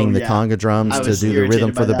who's playing the conga drums to do the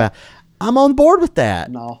rhythm for the battle. I'm on board with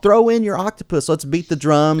that. No. Throw in your octopus. Let's beat the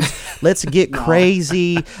drums. Let's get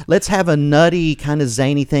crazy. Let's have a nutty kind of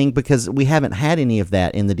zany thing, because we haven't had any of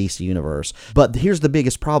that in the DC universe. But here's the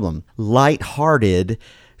biggest problem. Lighthearted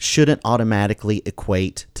shouldn't automatically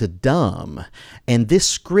equate to dumb. And this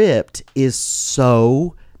script is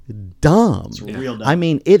so dumb. It's real dumb. I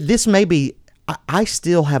mean, this may be... I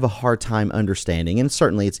still have a hard time understanding, and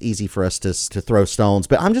certainly it's easy for us to throw stones,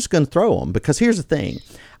 but I'm just going to throw them, because here's the thing.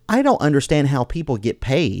 I don't understand how people get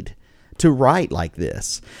paid to write like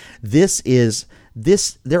this.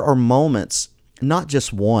 There are moments, not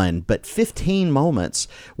just one, but 15 moments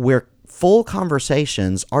where full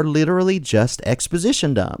conversations are literally just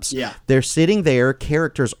exposition dumps. Yeah. They're sitting there,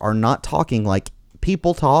 characters are not talking like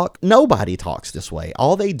people talk. Nobody talks this way.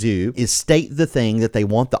 All they do is state the thing that they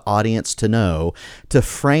want the audience to know, to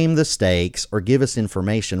frame the stakes or give us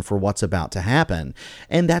information for what's about to happen.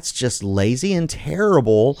 And that's just lazy and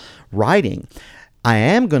terrible writing. I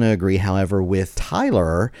am going to agree, however, with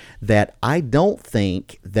Tyler that I don't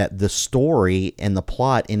think that the story and the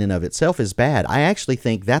plot in and of itself is bad. I actually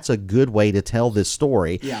think that's a good way to tell this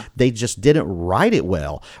story. Yeah. They just didn't write it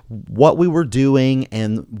well. What we were doing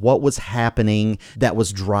and what was happening that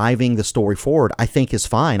was driving the story forward, I think is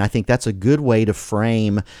fine. I think that's a good way to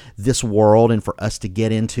frame this world and for us to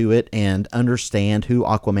get into it and understand who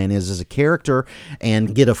Aquaman is as a character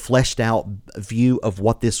and get a fleshed out view of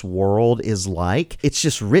what this world is like. It's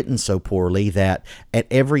just written so poorly that at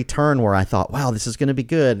every turn where I thought, wow, this is going to be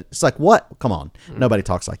good, it's like, what? Come on. Nobody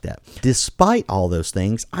talks like that. Despite all those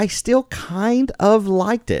things, I still kind of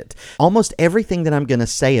liked it. Almost everything that I'm going to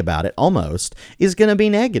say about it, is going to be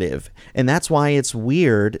negative. And that's why it's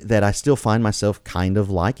weird that I still find myself kind of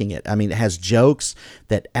liking it. I mean, it has jokes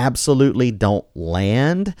that absolutely don't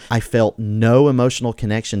land. I felt no emotional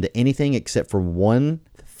connection to anything except for one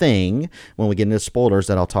thing when we get into spoilers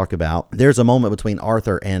that I'll talk about. There's a moment between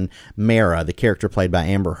Arthur and Mara, the character played by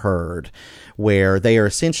Amber Heard, where they are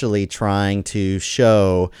essentially trying to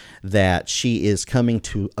show that she is coming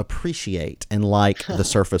to appreciate and like the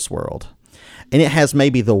surface world. And it has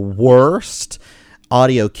maybe the worst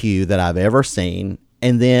audio cue that I've ever seen.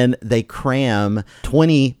 And then they cram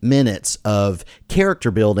 20 minutes of character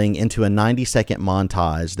building into a 90-second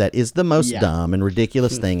montage that is the most dumb and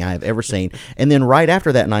ridiculous thing I have ever seen. And then right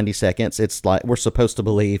after that 90 seconds, it's like we're supposed to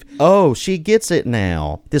believe, oh, she gets it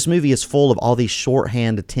now. This movie is full of all these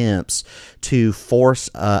shorthand attempts to force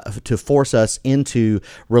us into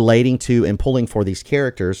relating to and pulling for these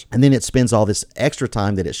characters. And then it spends all this extra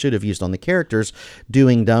time that it should have used on the characters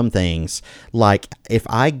doing dumb things. Like, if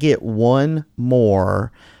I get one more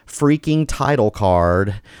freaking title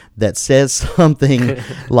card that says something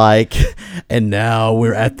like, and now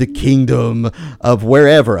we're at the kingdom of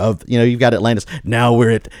wherever, you've got Atlantis, now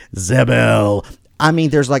we're at Zebel. I mean,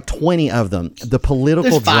 there's like 20 of them. The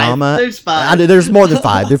political drama. There's 5. There's more than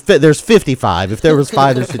 5. There's 55. If there was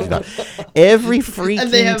 5, there's 55. Every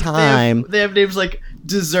freaking time. They have names like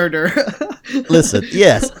Deserter. Listen,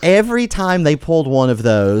 yes. Every time they pulled one of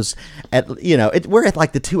those, we're at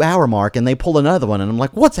like the 2-hour mark, and they pull another one, and I'm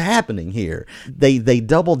like, what's happening here? They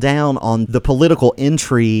double down on the political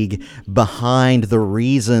intrigue behind the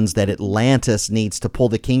reasons that Atlantis needs to pull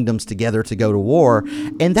the kingdoms together to go to war,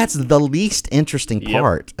 and that's the least interesting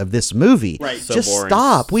part of this movie. Right. So just boring.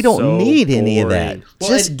 Stop. We don't need any of that. Well,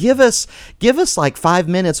 just give us like 5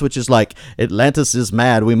 minutes, which is like, Atlantis is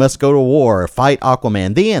mad. We must go to war. Fight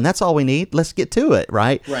Aquaman. The end. That's all we need. Let's get to it,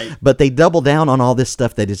 right? Right. But they double down on all this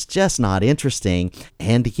stuff that is just not interesting.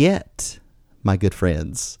 And yet, my good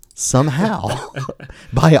friends, somehow,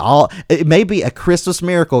 it may be a Christmas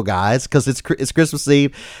miracle, guys, because it's Christmas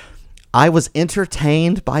Eve, I was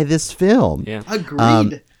entertained by this film. Yeah.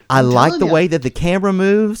 Agreed. I like the way that the camera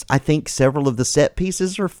moves. I think several of the set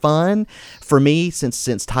pieces are fun. For me,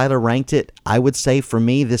 since Tyler ranked it, I would say for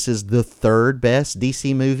me this is the third best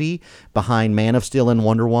DC movie behind Man of Steel and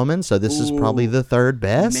Wonder Woman. So this is probably the third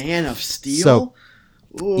best. Man of Steel? So,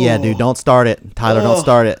 yeah, dude, don't start it. Tyler, don't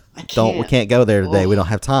start it. We can't go there today. We don't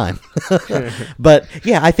have time. But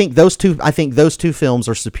yeah, I think those two films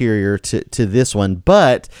are superior to this one,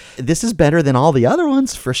 but this is better than all the other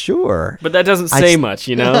ones for sure. But that doesn't say much,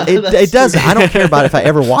 It doesn't. I don't care about if I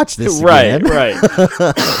ever watch this again. Right.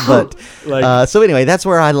 But so anyway, that's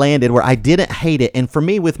where I landed, where I didn't hate it. And for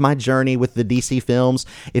me, with my journey with the DC films,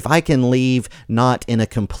 if I can leave not in a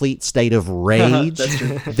complete state of rage,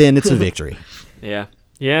 then it's a victory. Yeah.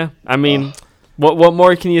 I mean, what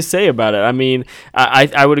more can you say about it? I mean,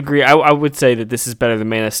 I would agree. I would say that this is better than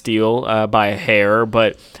Man of Steel by a hair,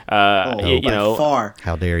 but by far.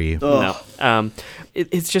 How dare you? No.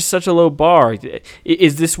 It's just such a low bar.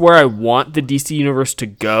 Is this where I want the DC universe to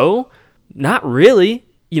go? Not really.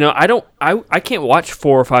 I can't watch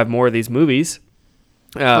 4 or 5 more of these movies.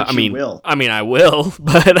 I mean, I will,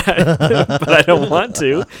 but I don't want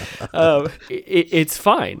to. It's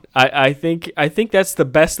fine. I think that's the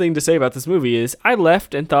best thing to say about this movie is I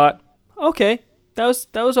left and thought, okay, that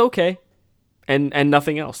was okay, and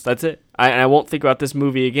nothing else. That's it. I won't think about this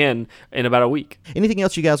movie again in about a week. Anything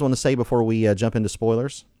else you guys want to say before we jump into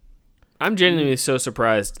spoilers? I'm genuinely so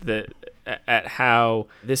surprised at how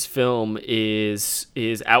this film is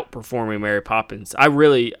outperforming Mary Poppins. I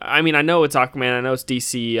know it's Aquaman, I know it's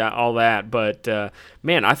DC, all that, but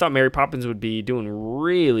man, I thought Mary Poppins would be doing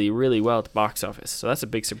really, really well at the box office. So that's a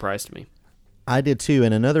big surprise to me. I did too,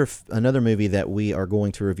 and another movie that we are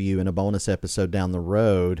going to review in a bonus episode down the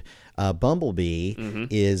road, Bumblebee,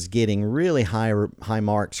 is getting really high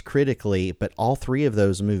marks critically, but all 3 of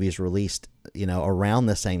those movies released, around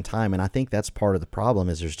the same time, and I think that's part of the problem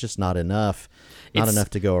is there's just not enough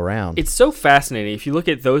to go around. It's so fascinating. If you look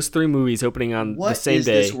at those 3 movies opening on the same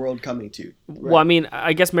day. What is this world coming to? Right. Well, I mean,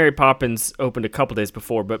 I guess Mary Poppins opened a couple days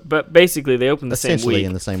before, but basically they opened the same week. Essentially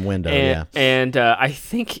in the same window, yeah. And I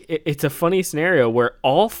think it's a funny scenario where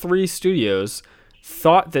all 3 studios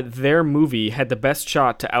thought that their movie had the best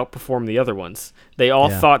shot to outperform the other ones. They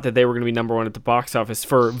all thought that they were going to be number 1 at the box office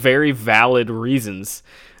for very valid reasons.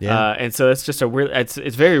 Yeah. And so it's just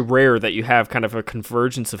it's very rare that you have kind of a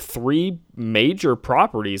convergence of 3 major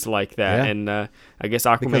properties like that. Yeah. And I guess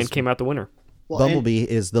Aquaman came out the winner. Well, Bumblebee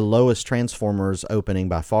is the lowest Transformers opening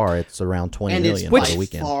by far. It's around 20 million for the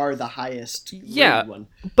weekend. Far the highest. One.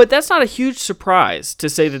 But that's not a huge surprise to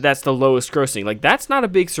say that that's the lowest grossing. Like, that's not a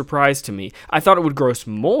big surprise to me. I thought it would gross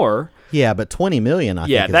more. Yeah, but 20 million I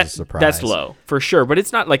think is a surprise. That's low for sure. But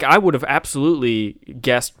it's not like I would have absolutely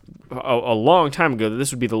guessed a long time ago that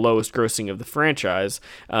this would be the lowest grossing of the franchise.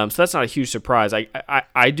 So that's not a huge surprise.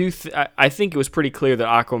 I think it was pretty clear that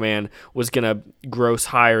Aquaman was going to gross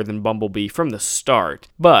higher than Bumblebee from the start.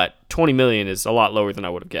 But 20 million is a lot lower than I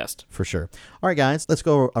would have guessed. For sure. All right, guys, let's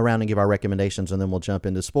go around and give our recommendations, and then we'll jump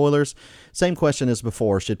into spoilers. Same question as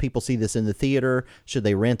before. Should people see this in the theater? Should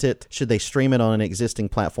they rent it? Should they stream it on an existing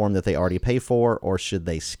platform that they already pay for? Or should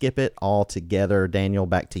they skip it altogether? Daniel,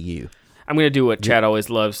 back to you. I'm going to do what Chad always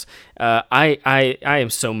loves. I am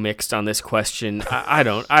so mixed on this question. I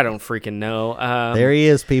don't freaking know. There he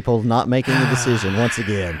is, people, not making the decision once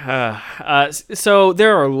again. So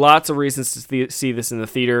there are lots of reasons to see this in the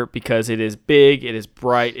theater because it is big, it is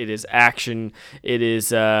bright, it is action, it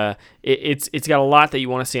is it's got a lot that you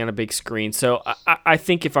want to see on a big screen. So I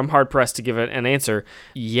think if I'm hard pressed to give it an answer,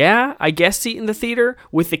 yeah, I guess see it in the theater,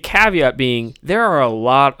 with the caveat being there are a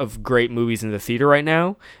lot of great movies in the theater right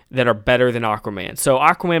now that are better than Aquaman. So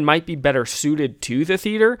Aquaman might be better suited to the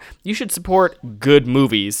theater. You should support good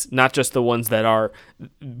movies, not just the ones that are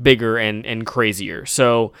bigger and crazier.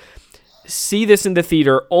 So see this in the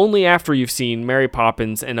theater only after you've seen Mary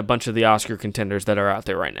Poppins and a bunch of the Oscar contenders that are out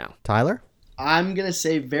there right now. Tyler? I'm going to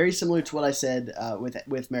say very similar to what I said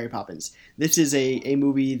with Mary Poppins. This is a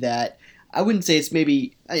movie that I wouldn't say it's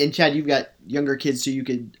maybe, and Chad, you've got younger kids, so you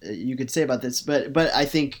could say about this, but I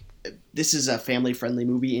think this is a family-friendly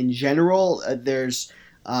movie in general. There's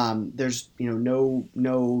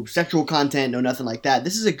no sexual content, no nothing like that.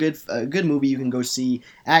 This is a good movie you can go see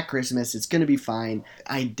at Christmas. It's gonna be fine.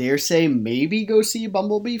 I dare say maybe go see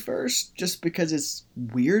Bumblebee first, just because it's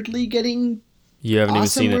weirdly getting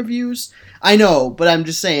awesome reviews. I know, but I'm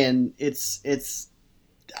just saying it's.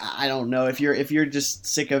 I don't know if you're just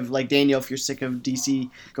sick of, like Daniel, if you're sick of DC,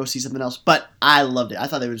 go see something else. But I loved it. I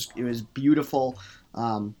thought it was beautiful.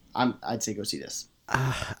 I'd say go see this.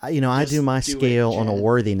 I do my scale on a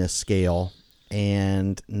worthiness scale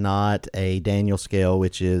and not a Daniel scale,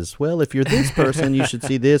 which is, well, if you're this person, you should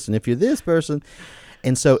see this, and if you're this person.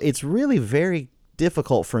 And so it's really very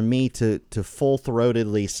difficult for me to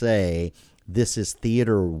full-throatedly say this is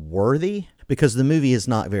theater worthy, because the movie is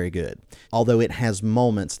not very good, although it has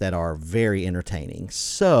moments that are very entertaining.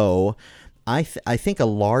 So I think a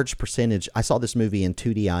large percentage, I saw this movie in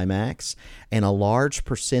 2D IMAX, and a large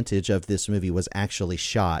percentage of this movie was actually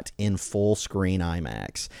shot in full screen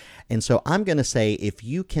IMAX. And so I'm going to say if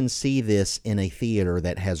you can see this in a theater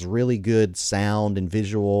that has really good sound and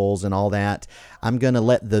visuals and all that, I'm going to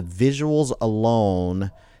let the visuals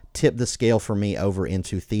alone tip the scale for me over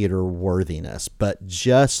into theater worthiness, but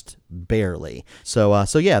just barely. So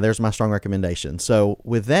yeah, there's my strong recommendation. So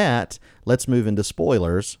with that, let's move into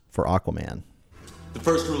spoilers for Aquaman. The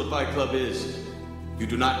first rule of Fight Club is you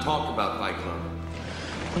do not talk about Fight Club.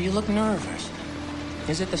 Well, you look nervous.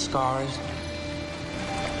 Is it the scars?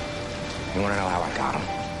 You want to know how I got them?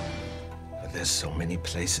 But there's so many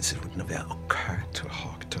places it would never occur to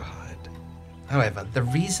Hawk to hide. However, the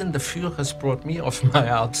reason the Führers brought me off my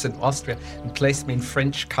Alps in Austria and placed me in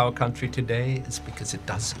French cow country today is because it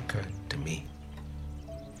does occur to me.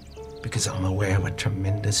 Because I'm aware what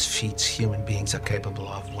tremendous feats human beings are capable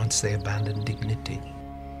of once they abandon dignity.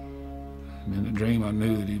 And in the dream, I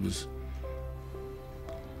knew that he was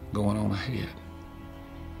going on ahead.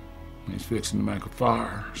 He's fixing to make a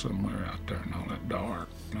fire somewhere out there in all that dark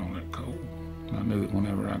and all that cold. And I knew that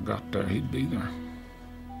whenever I got there, he'd be there.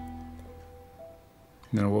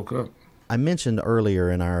 And then I woke up. I mentioned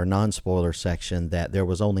earlier in our non-spoiler section that there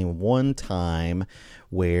was only one time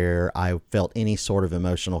where I felt any sort of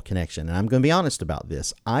emotional connection. And I'm going to be honest about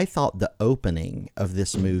this. I thought the opening of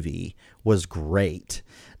this movie was great.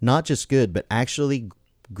 Not just good, but actually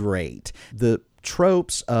great. The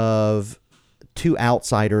tropes of two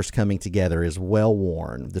outsiders coming together is well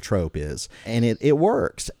worn, the trope is, and it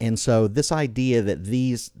works. And so this idea that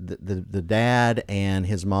the dad and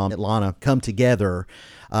his mom Lana come together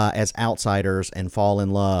as outsiders and fall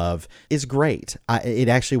in love is great. It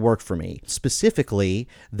actually worked for me. Specifically,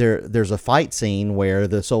 there's a fight scene where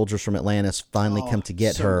the soldiers from Atlantis finally come to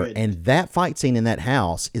get her, good. And that fight scene in that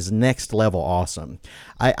house is next level awesome.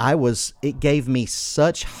 It gave me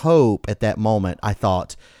such hope at that moment. I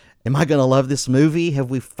thought, am I going to love this movie?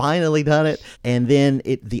 Have we finally done it? And then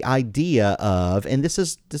the idea of, and this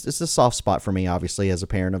is a soft spot for me, obviously, as a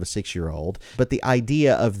parent of a 6-year-old, but the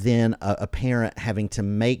idea of then a parent having to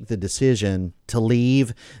make the decision to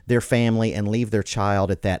leave their family and leave their child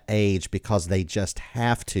at that age because they just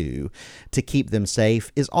have to keep them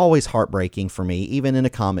safe is always heartbreaking for me, even in a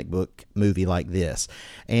comic book movie like this.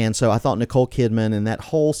 And so I thought Nicole Kidman and that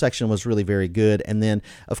whole section was really very good. And then,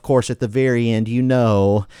 of course, at the very end,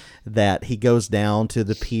 that he goes down to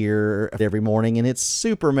the pier every morning, and it's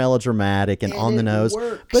super melodramatic and on the nose,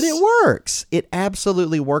 but it works. It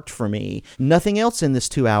absolutely worked for me. Nothing else in this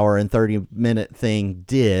 2-hour and 30-minute thing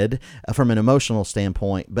did from an emotional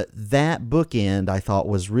standpoint, but that bookend I thought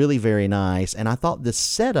was really very nice. And I thought the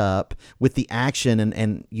setup with the action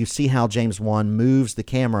and you see how James Wan moves the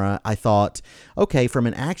camera, I thought, okay, from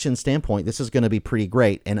an action standpoint, this is going to be pretty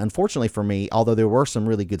great. And unfortunately for me, although there were some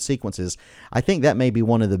really good sequences, I think that may be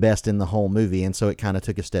one of the best in the whole movie, and so it kind of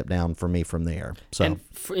took a step down for me from there. So, and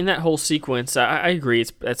in that whole sequence, I agree.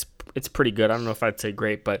 It's pretty good. I don't know if I'd say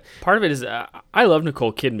great, but part of it is I love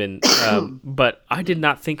Nicole Kidman, but I did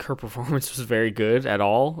not think her performance was very good at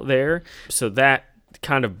all there. So that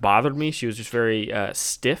kind of bothered me. She was just very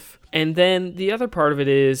stiff. And then the other part of it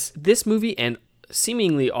is this movie, and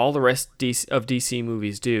seemingly all the rest of DC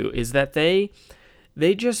movies do, is that they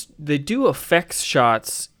do effects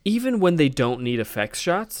shots even when they don't need effects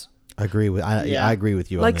shots. I agree with you on this.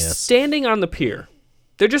 Like standing on the pier.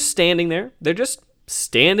 They're just standing there. They're just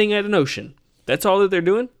standing at an ocean. That's all that they're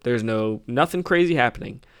doing. There's nothing crazy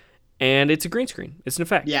happening. And it's a green screen. It's an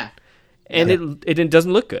effect. Yeah. And it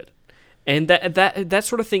doesn't look good. And that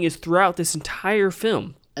sort of thing is throughout this entire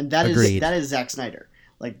film. And that is Zack Snyder.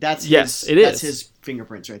 Like that's his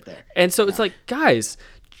fingerprints right there. And so it's like, guys,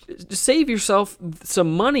 save yourself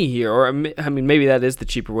some money here, or I mean, maybe that is the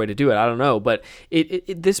cheaper way to do it. I don't know, but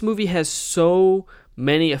this movie has so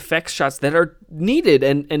many effects shots that are needed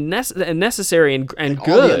and necessary and good.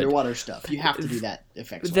 All the underwater stuff, you have to do that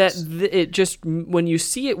effects. It just, when you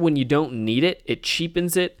see it when you don't need it, it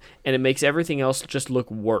cheapens it and it makes everything else just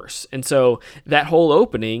look worse. And so that whole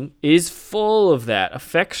opening is full of that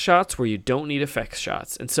effects shots where you don't need effects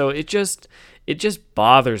shots, and so it just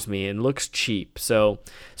bothers me and looks cheap. So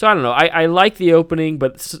I don't know. I like the opening,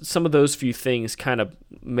 but some of those few things kind of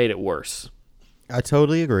made it worse. I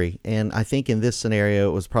totally agree. And I think in this scenario,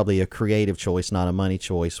 it was probably a creative choice, not a money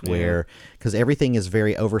choice, where, because everything is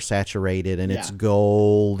very oversaturated and it's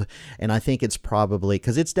gold. And I think it's probably,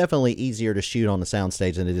 because it's definitely easier to shoot on the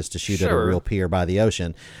soundstage than it is to shoot at a real pier by the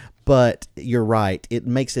ocean. But you're right. It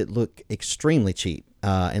makes it look extremely cheap.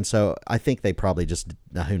 And so I think they probably just,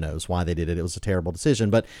 who knows why they did it. It was a terrible decision,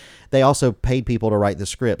 but they also paid people to write the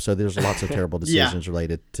script. So there's lots of terrible decisions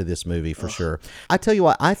related to this movie for sure. I tell you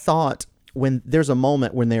what, I thought when there's a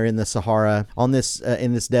moment when they're in the Sahara on this,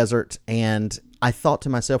 in this desert, and I thought to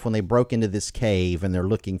myself when they broke into this cave and they're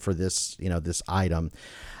looking for this, this item,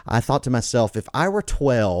 I thought to myself, if I were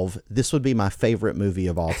 12, this would be my favorite movie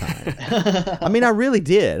of all time. I mean, I really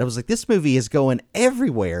did. I was like, this movie is going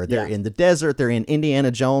everywhere. They're in the desert. They're in Indiana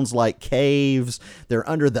Jones-like caves. They're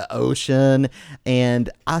under the ocean. And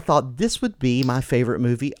I thought this would be my favorite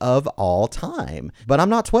movie of all time. But I'm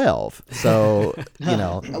not 12. So,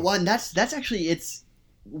 Well, and that's actually, it's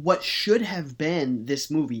what should have been this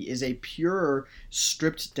movie is a pure,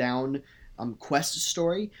 stripped down quest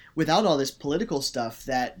story without all this political stuff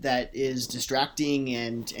that is distracting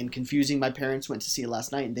and confusing. My parents went to see it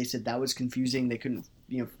last night, and they said that was confusing. They couldn't,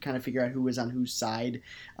 kind of figure out who was on whose side.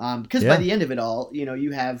 Because by the end of it all,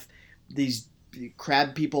 you have these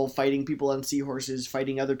crab people fighting people on seahorses,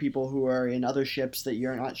 fighting other people who are in other ships that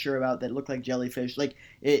you're not sure about that look like jellyfish. Like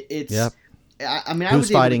it's. Yep. I mean,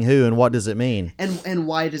 who's fighting who, and what does it mean? And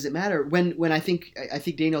why does it matter? When I think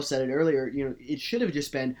Daniel said it earlier. It should have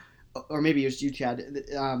just been, or maybe it was you, Chad.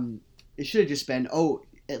 It should have just been,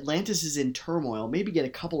 Atlantis is in turmoil. Maybe get a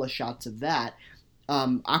couple of shots of that.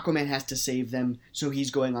 Aquaman has to save them, so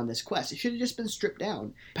he's going on this quest. It should have just been stripped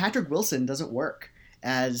down. Patrick Wilson doesn't work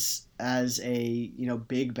as a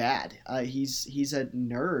big bad. He's a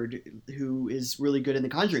nerd who is really good in the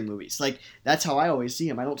Conjuring movies. Like, that's how I always see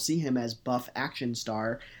him. I don't see him as buff action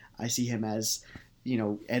star. I see him as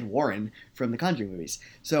Ed Warren from the Conjuring movies.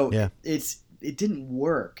 So it didn't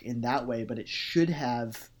work in that way, but it should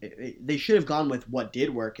have. They should have gone with what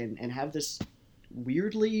did work and have this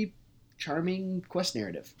weirdly charming quest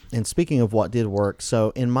narrative. And speaking of what did work,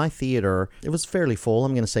 so in my theater, it was fairly full.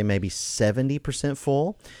 I'm going to say maybe 70%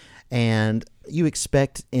 full. And you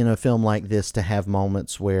expect in a film like this to have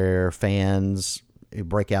moments where fans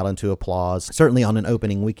break out into applause, certainly on an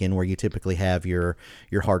opening weekend where you typically have your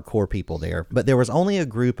hardcore people there. But there was only a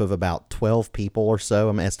group of about 12 people or so,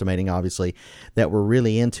 I'm estimating obviously, that were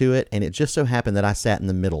really into it, and it just so happened that I sat in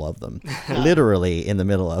the middle of them, literally in the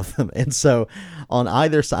middle of them. And so on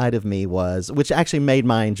either side of me which actually made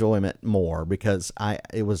my enjoyment more, because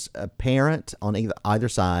it was a parent on either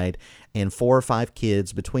side and 4 or 5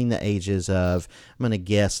 kids between the ages of, I'm going to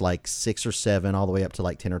guess, like 6 or 7 all the way up to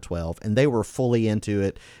like 10 or 12. And they were fully into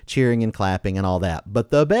it, cheering and clapping and all that. But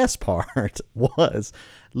the best part was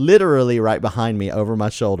literally right behind me over my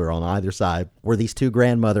shoulder on either side were these 2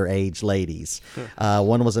 grandmother age ladies.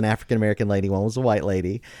 One was an African-American lady, one was a white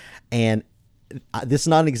lady. And this is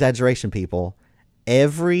not an exaggeration, people.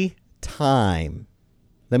 Every time,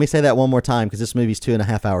 let me say that one more time because this movie's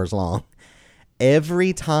 2.5 hours long.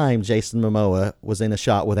 Every time Jason Momoa was in a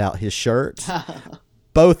shot without his shirt,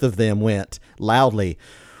 both of them went loudly,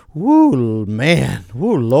 "Woo, man.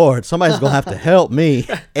 Woo, Lord. Somebody's going to have to help me."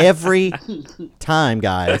 Every time,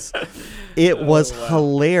 guys. It was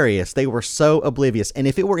hilarious. They were so oblivious. And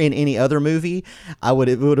if it were in any other movie,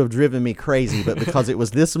 it would have driven me crazy. But because it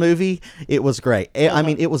was this movie, it was great. I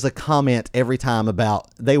mean, it was a comment every time about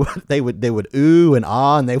they would ooh and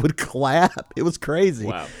ah and they would clap. It was crazy.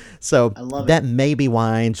 Wow. So that may be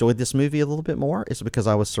why I enjoyed this movie a little bit more. It's because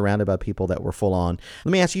I was surrounded by people that were full on.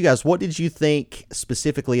 Let me ask you guys, what did you think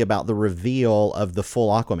specifically about the reveal of the full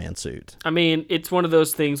Aquaman suit? I mean, it's one of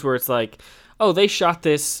those things where it's like, oh, they shot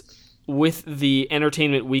this with the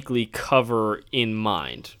Entertainment Weekly cover in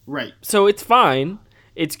mind. Right. So it's fine.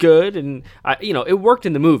 It's good, and it worked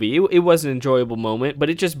in the movie. It was an enjoyable moment, but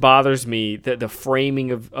it just bothers me that the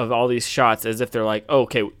framing of all these shots as if they're like, oh,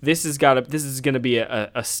 okay, this is gonna be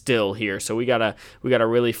a still here, so we gotta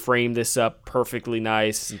really frame this up perfectly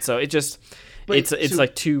nice, and so it just it's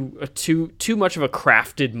like too much of a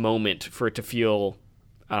crafted moment for it to feel,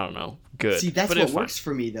 I don't know, good. See, that's what works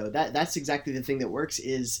for me though. That's exactly the thing that works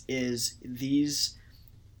is these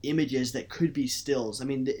images that could be stills. I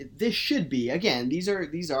mean, this should be, again, this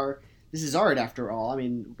is art after all. I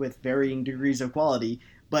mean, with varying degrees of quality,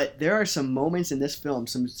 but there are some moments in this film,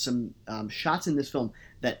 some shots in this film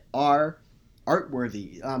that are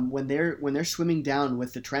artworthy. When they're swimming down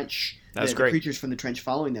with the trench, the creatures from the trench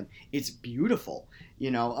following them, it's beautiful,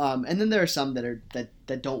 and then there are some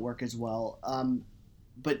that don't work as well.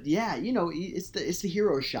 But yeah, it's the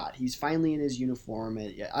hero shot. He's finally in his uniform,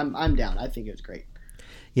 and I'm down. I think it was great.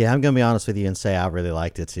 Yeah, I'm going to be honest with you and say I really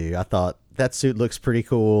liked it too. I thought that suit looks pretty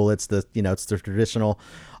cool. It's the traditional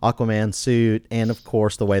Aquaman suit, and of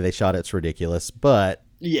course the way they shot it's ridiculous, but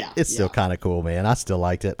it's still kind of cool, man. I still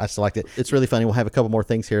liked it. It's really funny. We'll have a couple more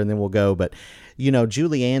things here and then we'll go, but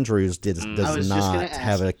Julie Andrews does not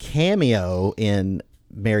have a cameo in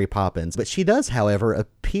Mary Poppins, but she does, however,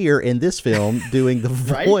 appear in this film doing the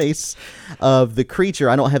voice of the creature.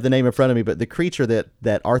 I don't have the name in front of me, but the creature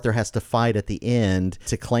that Arthur has to fight at the end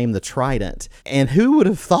to claim the trident. And who would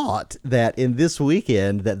have thought that in this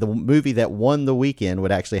weekend that the movie that won the weekend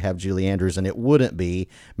would actually have Julie Andrews and it wouldn't be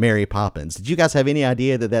Mary Poppins? Did you guys have any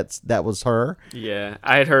idea that was her? Yeah,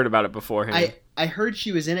 I had heard about it beforehand. I heard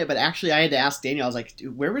she was in it, but actually I had to ask Daniel. I was like,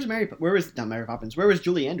 where was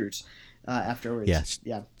Julie Andrews? Afterwards.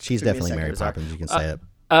 Yeah, she's definitely Mary Poppins. You can say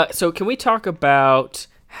it. So can we talk about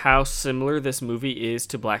how similar this movie is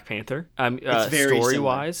to Black Panther? It's very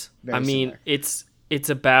story-wise. similar. I mean, it's it's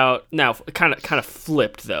about now kind of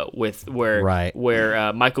flipped though, with where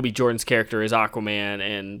Michael B. Jordan's character is Aquaman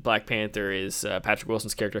and Black Panther is Patrick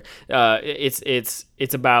Wilson's character.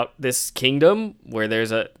 It's about this kingdom where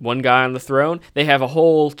there's one guy on the throne. They have a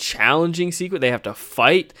whole challenging sequence. They have to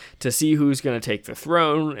fight to see who's going to take the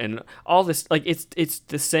throne and all this. Like it's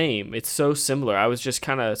the same. It's so similar. I was just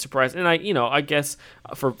kind of surprised, and I guess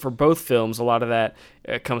for both films, a lot of that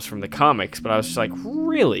comes from the comics. But I was just like,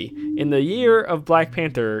 really, in the year of Black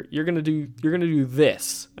Panther, you're gonna do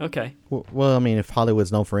this? Okay. Well, I mean, if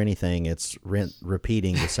Hollywood's known for anything, it's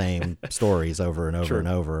repeating the same stories over and over and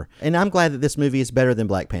over. And I'm glad that this movie is better than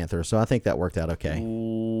Black Panther, so I think that worked out okay.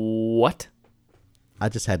 What? I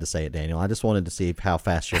just had to say it, Daniel. I just wanted to see how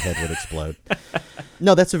fast your head would explode.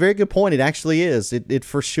 No, that's a very good point. It actually is. It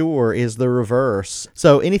for sure is the reverse.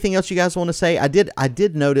 So anything else you guys want to say? I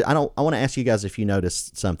did notice. I want to ask you guys if you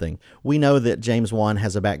noticed something. We know that James Wan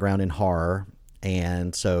has a background in horror,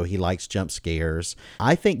 and so he likes jump scares.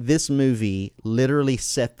 I think this movie literally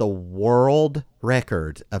set the world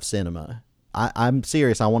record of cinema. I'm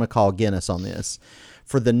serious. I want to call Guinness on this.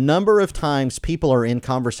 For the number of times people are in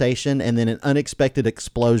conversation and then an unexpected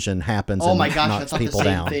explosion happens and knocks people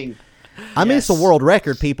down. Thing. I mean, it's a world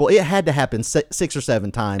record, people. It had to happen 6 or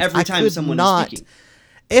 7 times. Every time someone is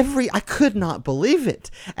speaking. I could not believe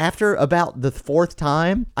it. After about the 4th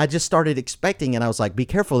time, I just started expecting it. I was like, be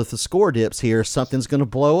careful if the score dips here, something's going to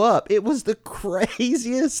blow up. It was the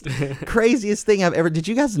craziest thing I've ever... Did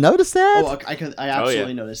you guys notice that? Oh, I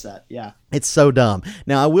absolutely noticed that, yeah. It's so dumb.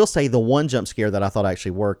 Now, I will say the one jump scare that I thought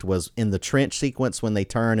actually worked was in the trench sequence when they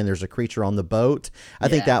turn and there's a creature on the boat. I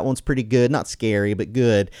think that one's pretty good. Not scary, but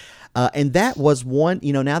good. And that was one,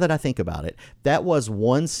 now that I think about it, that was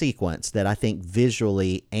one sequence that I think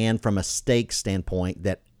visually and from a stakes standpoint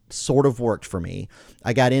that sort of worked for me.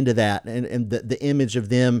 I got into that, and the image of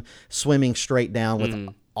them swimming straight down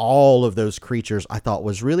with all of those creatures I thought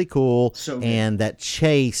was really cool. And that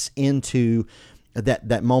chase into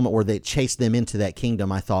that moment where they chased them into that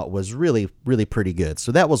kingdom I thought was really, really pretty good.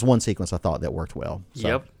 So that was one sequence I thought that worked well. So.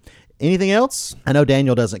 Yep. Anything else? I know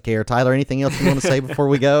Daniel doesn't care. Tyler, anything else you want to say before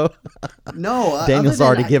we go? No. Daniel's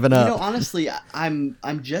already given up. Honestly, I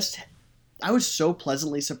was so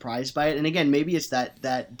pleasantly surprised by it. And again, maybe it's that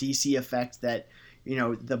DC effect that,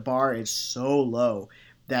 the bar is so low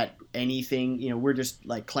that anything, we're just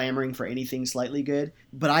like clamoring for anything slightly good.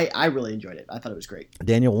 But I really enjoyed it. I thought it was great.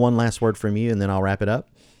 Daniel, one last word from you, and then I'll wrap it up.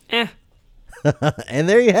 And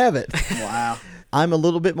there you have it. Wow. I'm a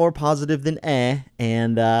little bit more positive than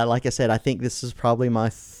and like I said, I think this is probably my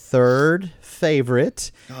 3rd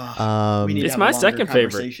favorite. We need it's to have my a longer 2nd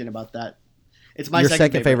favorite. Conversation about that. It's my Your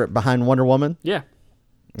second favorite behind Wonder Woman? Yeah.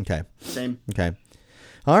 Okay. Same. Okay.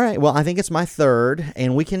 All right. Well, I think it's my 3rd,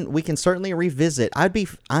 and we can certainly revisit. I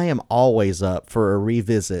am always up for a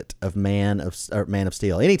revisit of Man of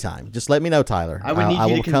Steel anytime. Just let me know, Tyler. I would need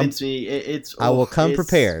you to convince me. I will come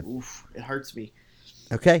prepared. It hurts me.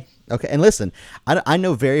 Okay. And listen, I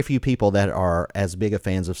know very few people that are as big of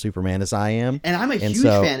fans of Superman as I am. And I'm a huge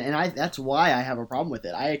fan, and that's why I have a problem with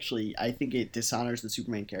it. I think it dishonors the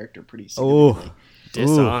Superman character pretty significantly.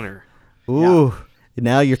 Dishonor. Ooh. Yeah.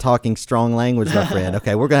 Now you're talking strong language, my friend.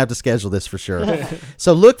 Okay, we're going to have to schedule this for sure.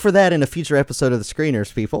 So look for that in a future episode of The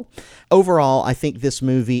Screeners, people. Overall, I think this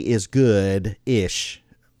movie is good-ish,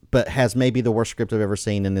 but has maybe the worst script I've ever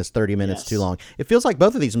seen and is 30 minutes too long. It feels like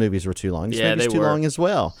both of these movies were too long. This movie's too long as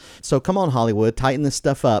well. So come on, Hollywood, tighten this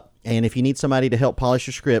stuff up. And if you need somebody to help polish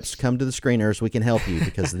your scripts, come to The Screeners. We can help you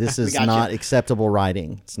because this is not acceptable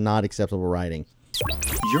writing. It's not acceptable writing.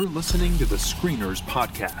 You're listening to The Screeners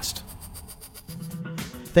Podcast.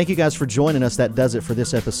 Thank you guys for joining us. That does it for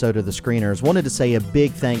this episode of The Screeners. Wanted to say a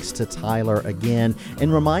big thanks to Tyler again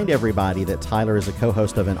and remind everybody that Tyler is a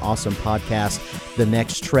co-host of an awesome podcast, The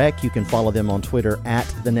Next Trek. You can follow them on Twitter at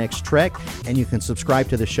The Next Trek, and you can subscribe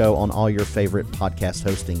to the show on all your favorite podcast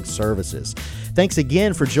hosting services. Thanks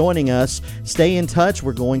again for joining us. Stay in touch.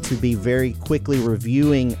 We're going to be very quickly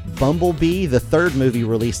reviewing Bumblebee, the 3rd movie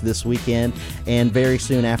released this weekend, and very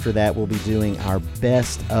soon after that, we'll be doing our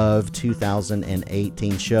best of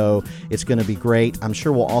 2018 show. It's going to be great. I'm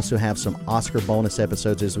sure we'll also have some Oscar bonus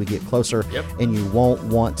episodes as we get closer, and you won't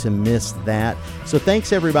want to miss that. So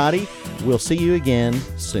thanks, everybody. We'll see you again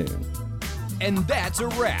soon. And that's a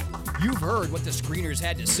wrap. You've heard what the Screeners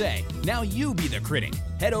had to say. Now you be the critic.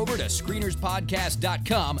 Head over to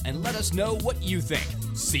screenerspodcast.com and let us know what you think.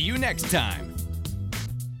 See you next time.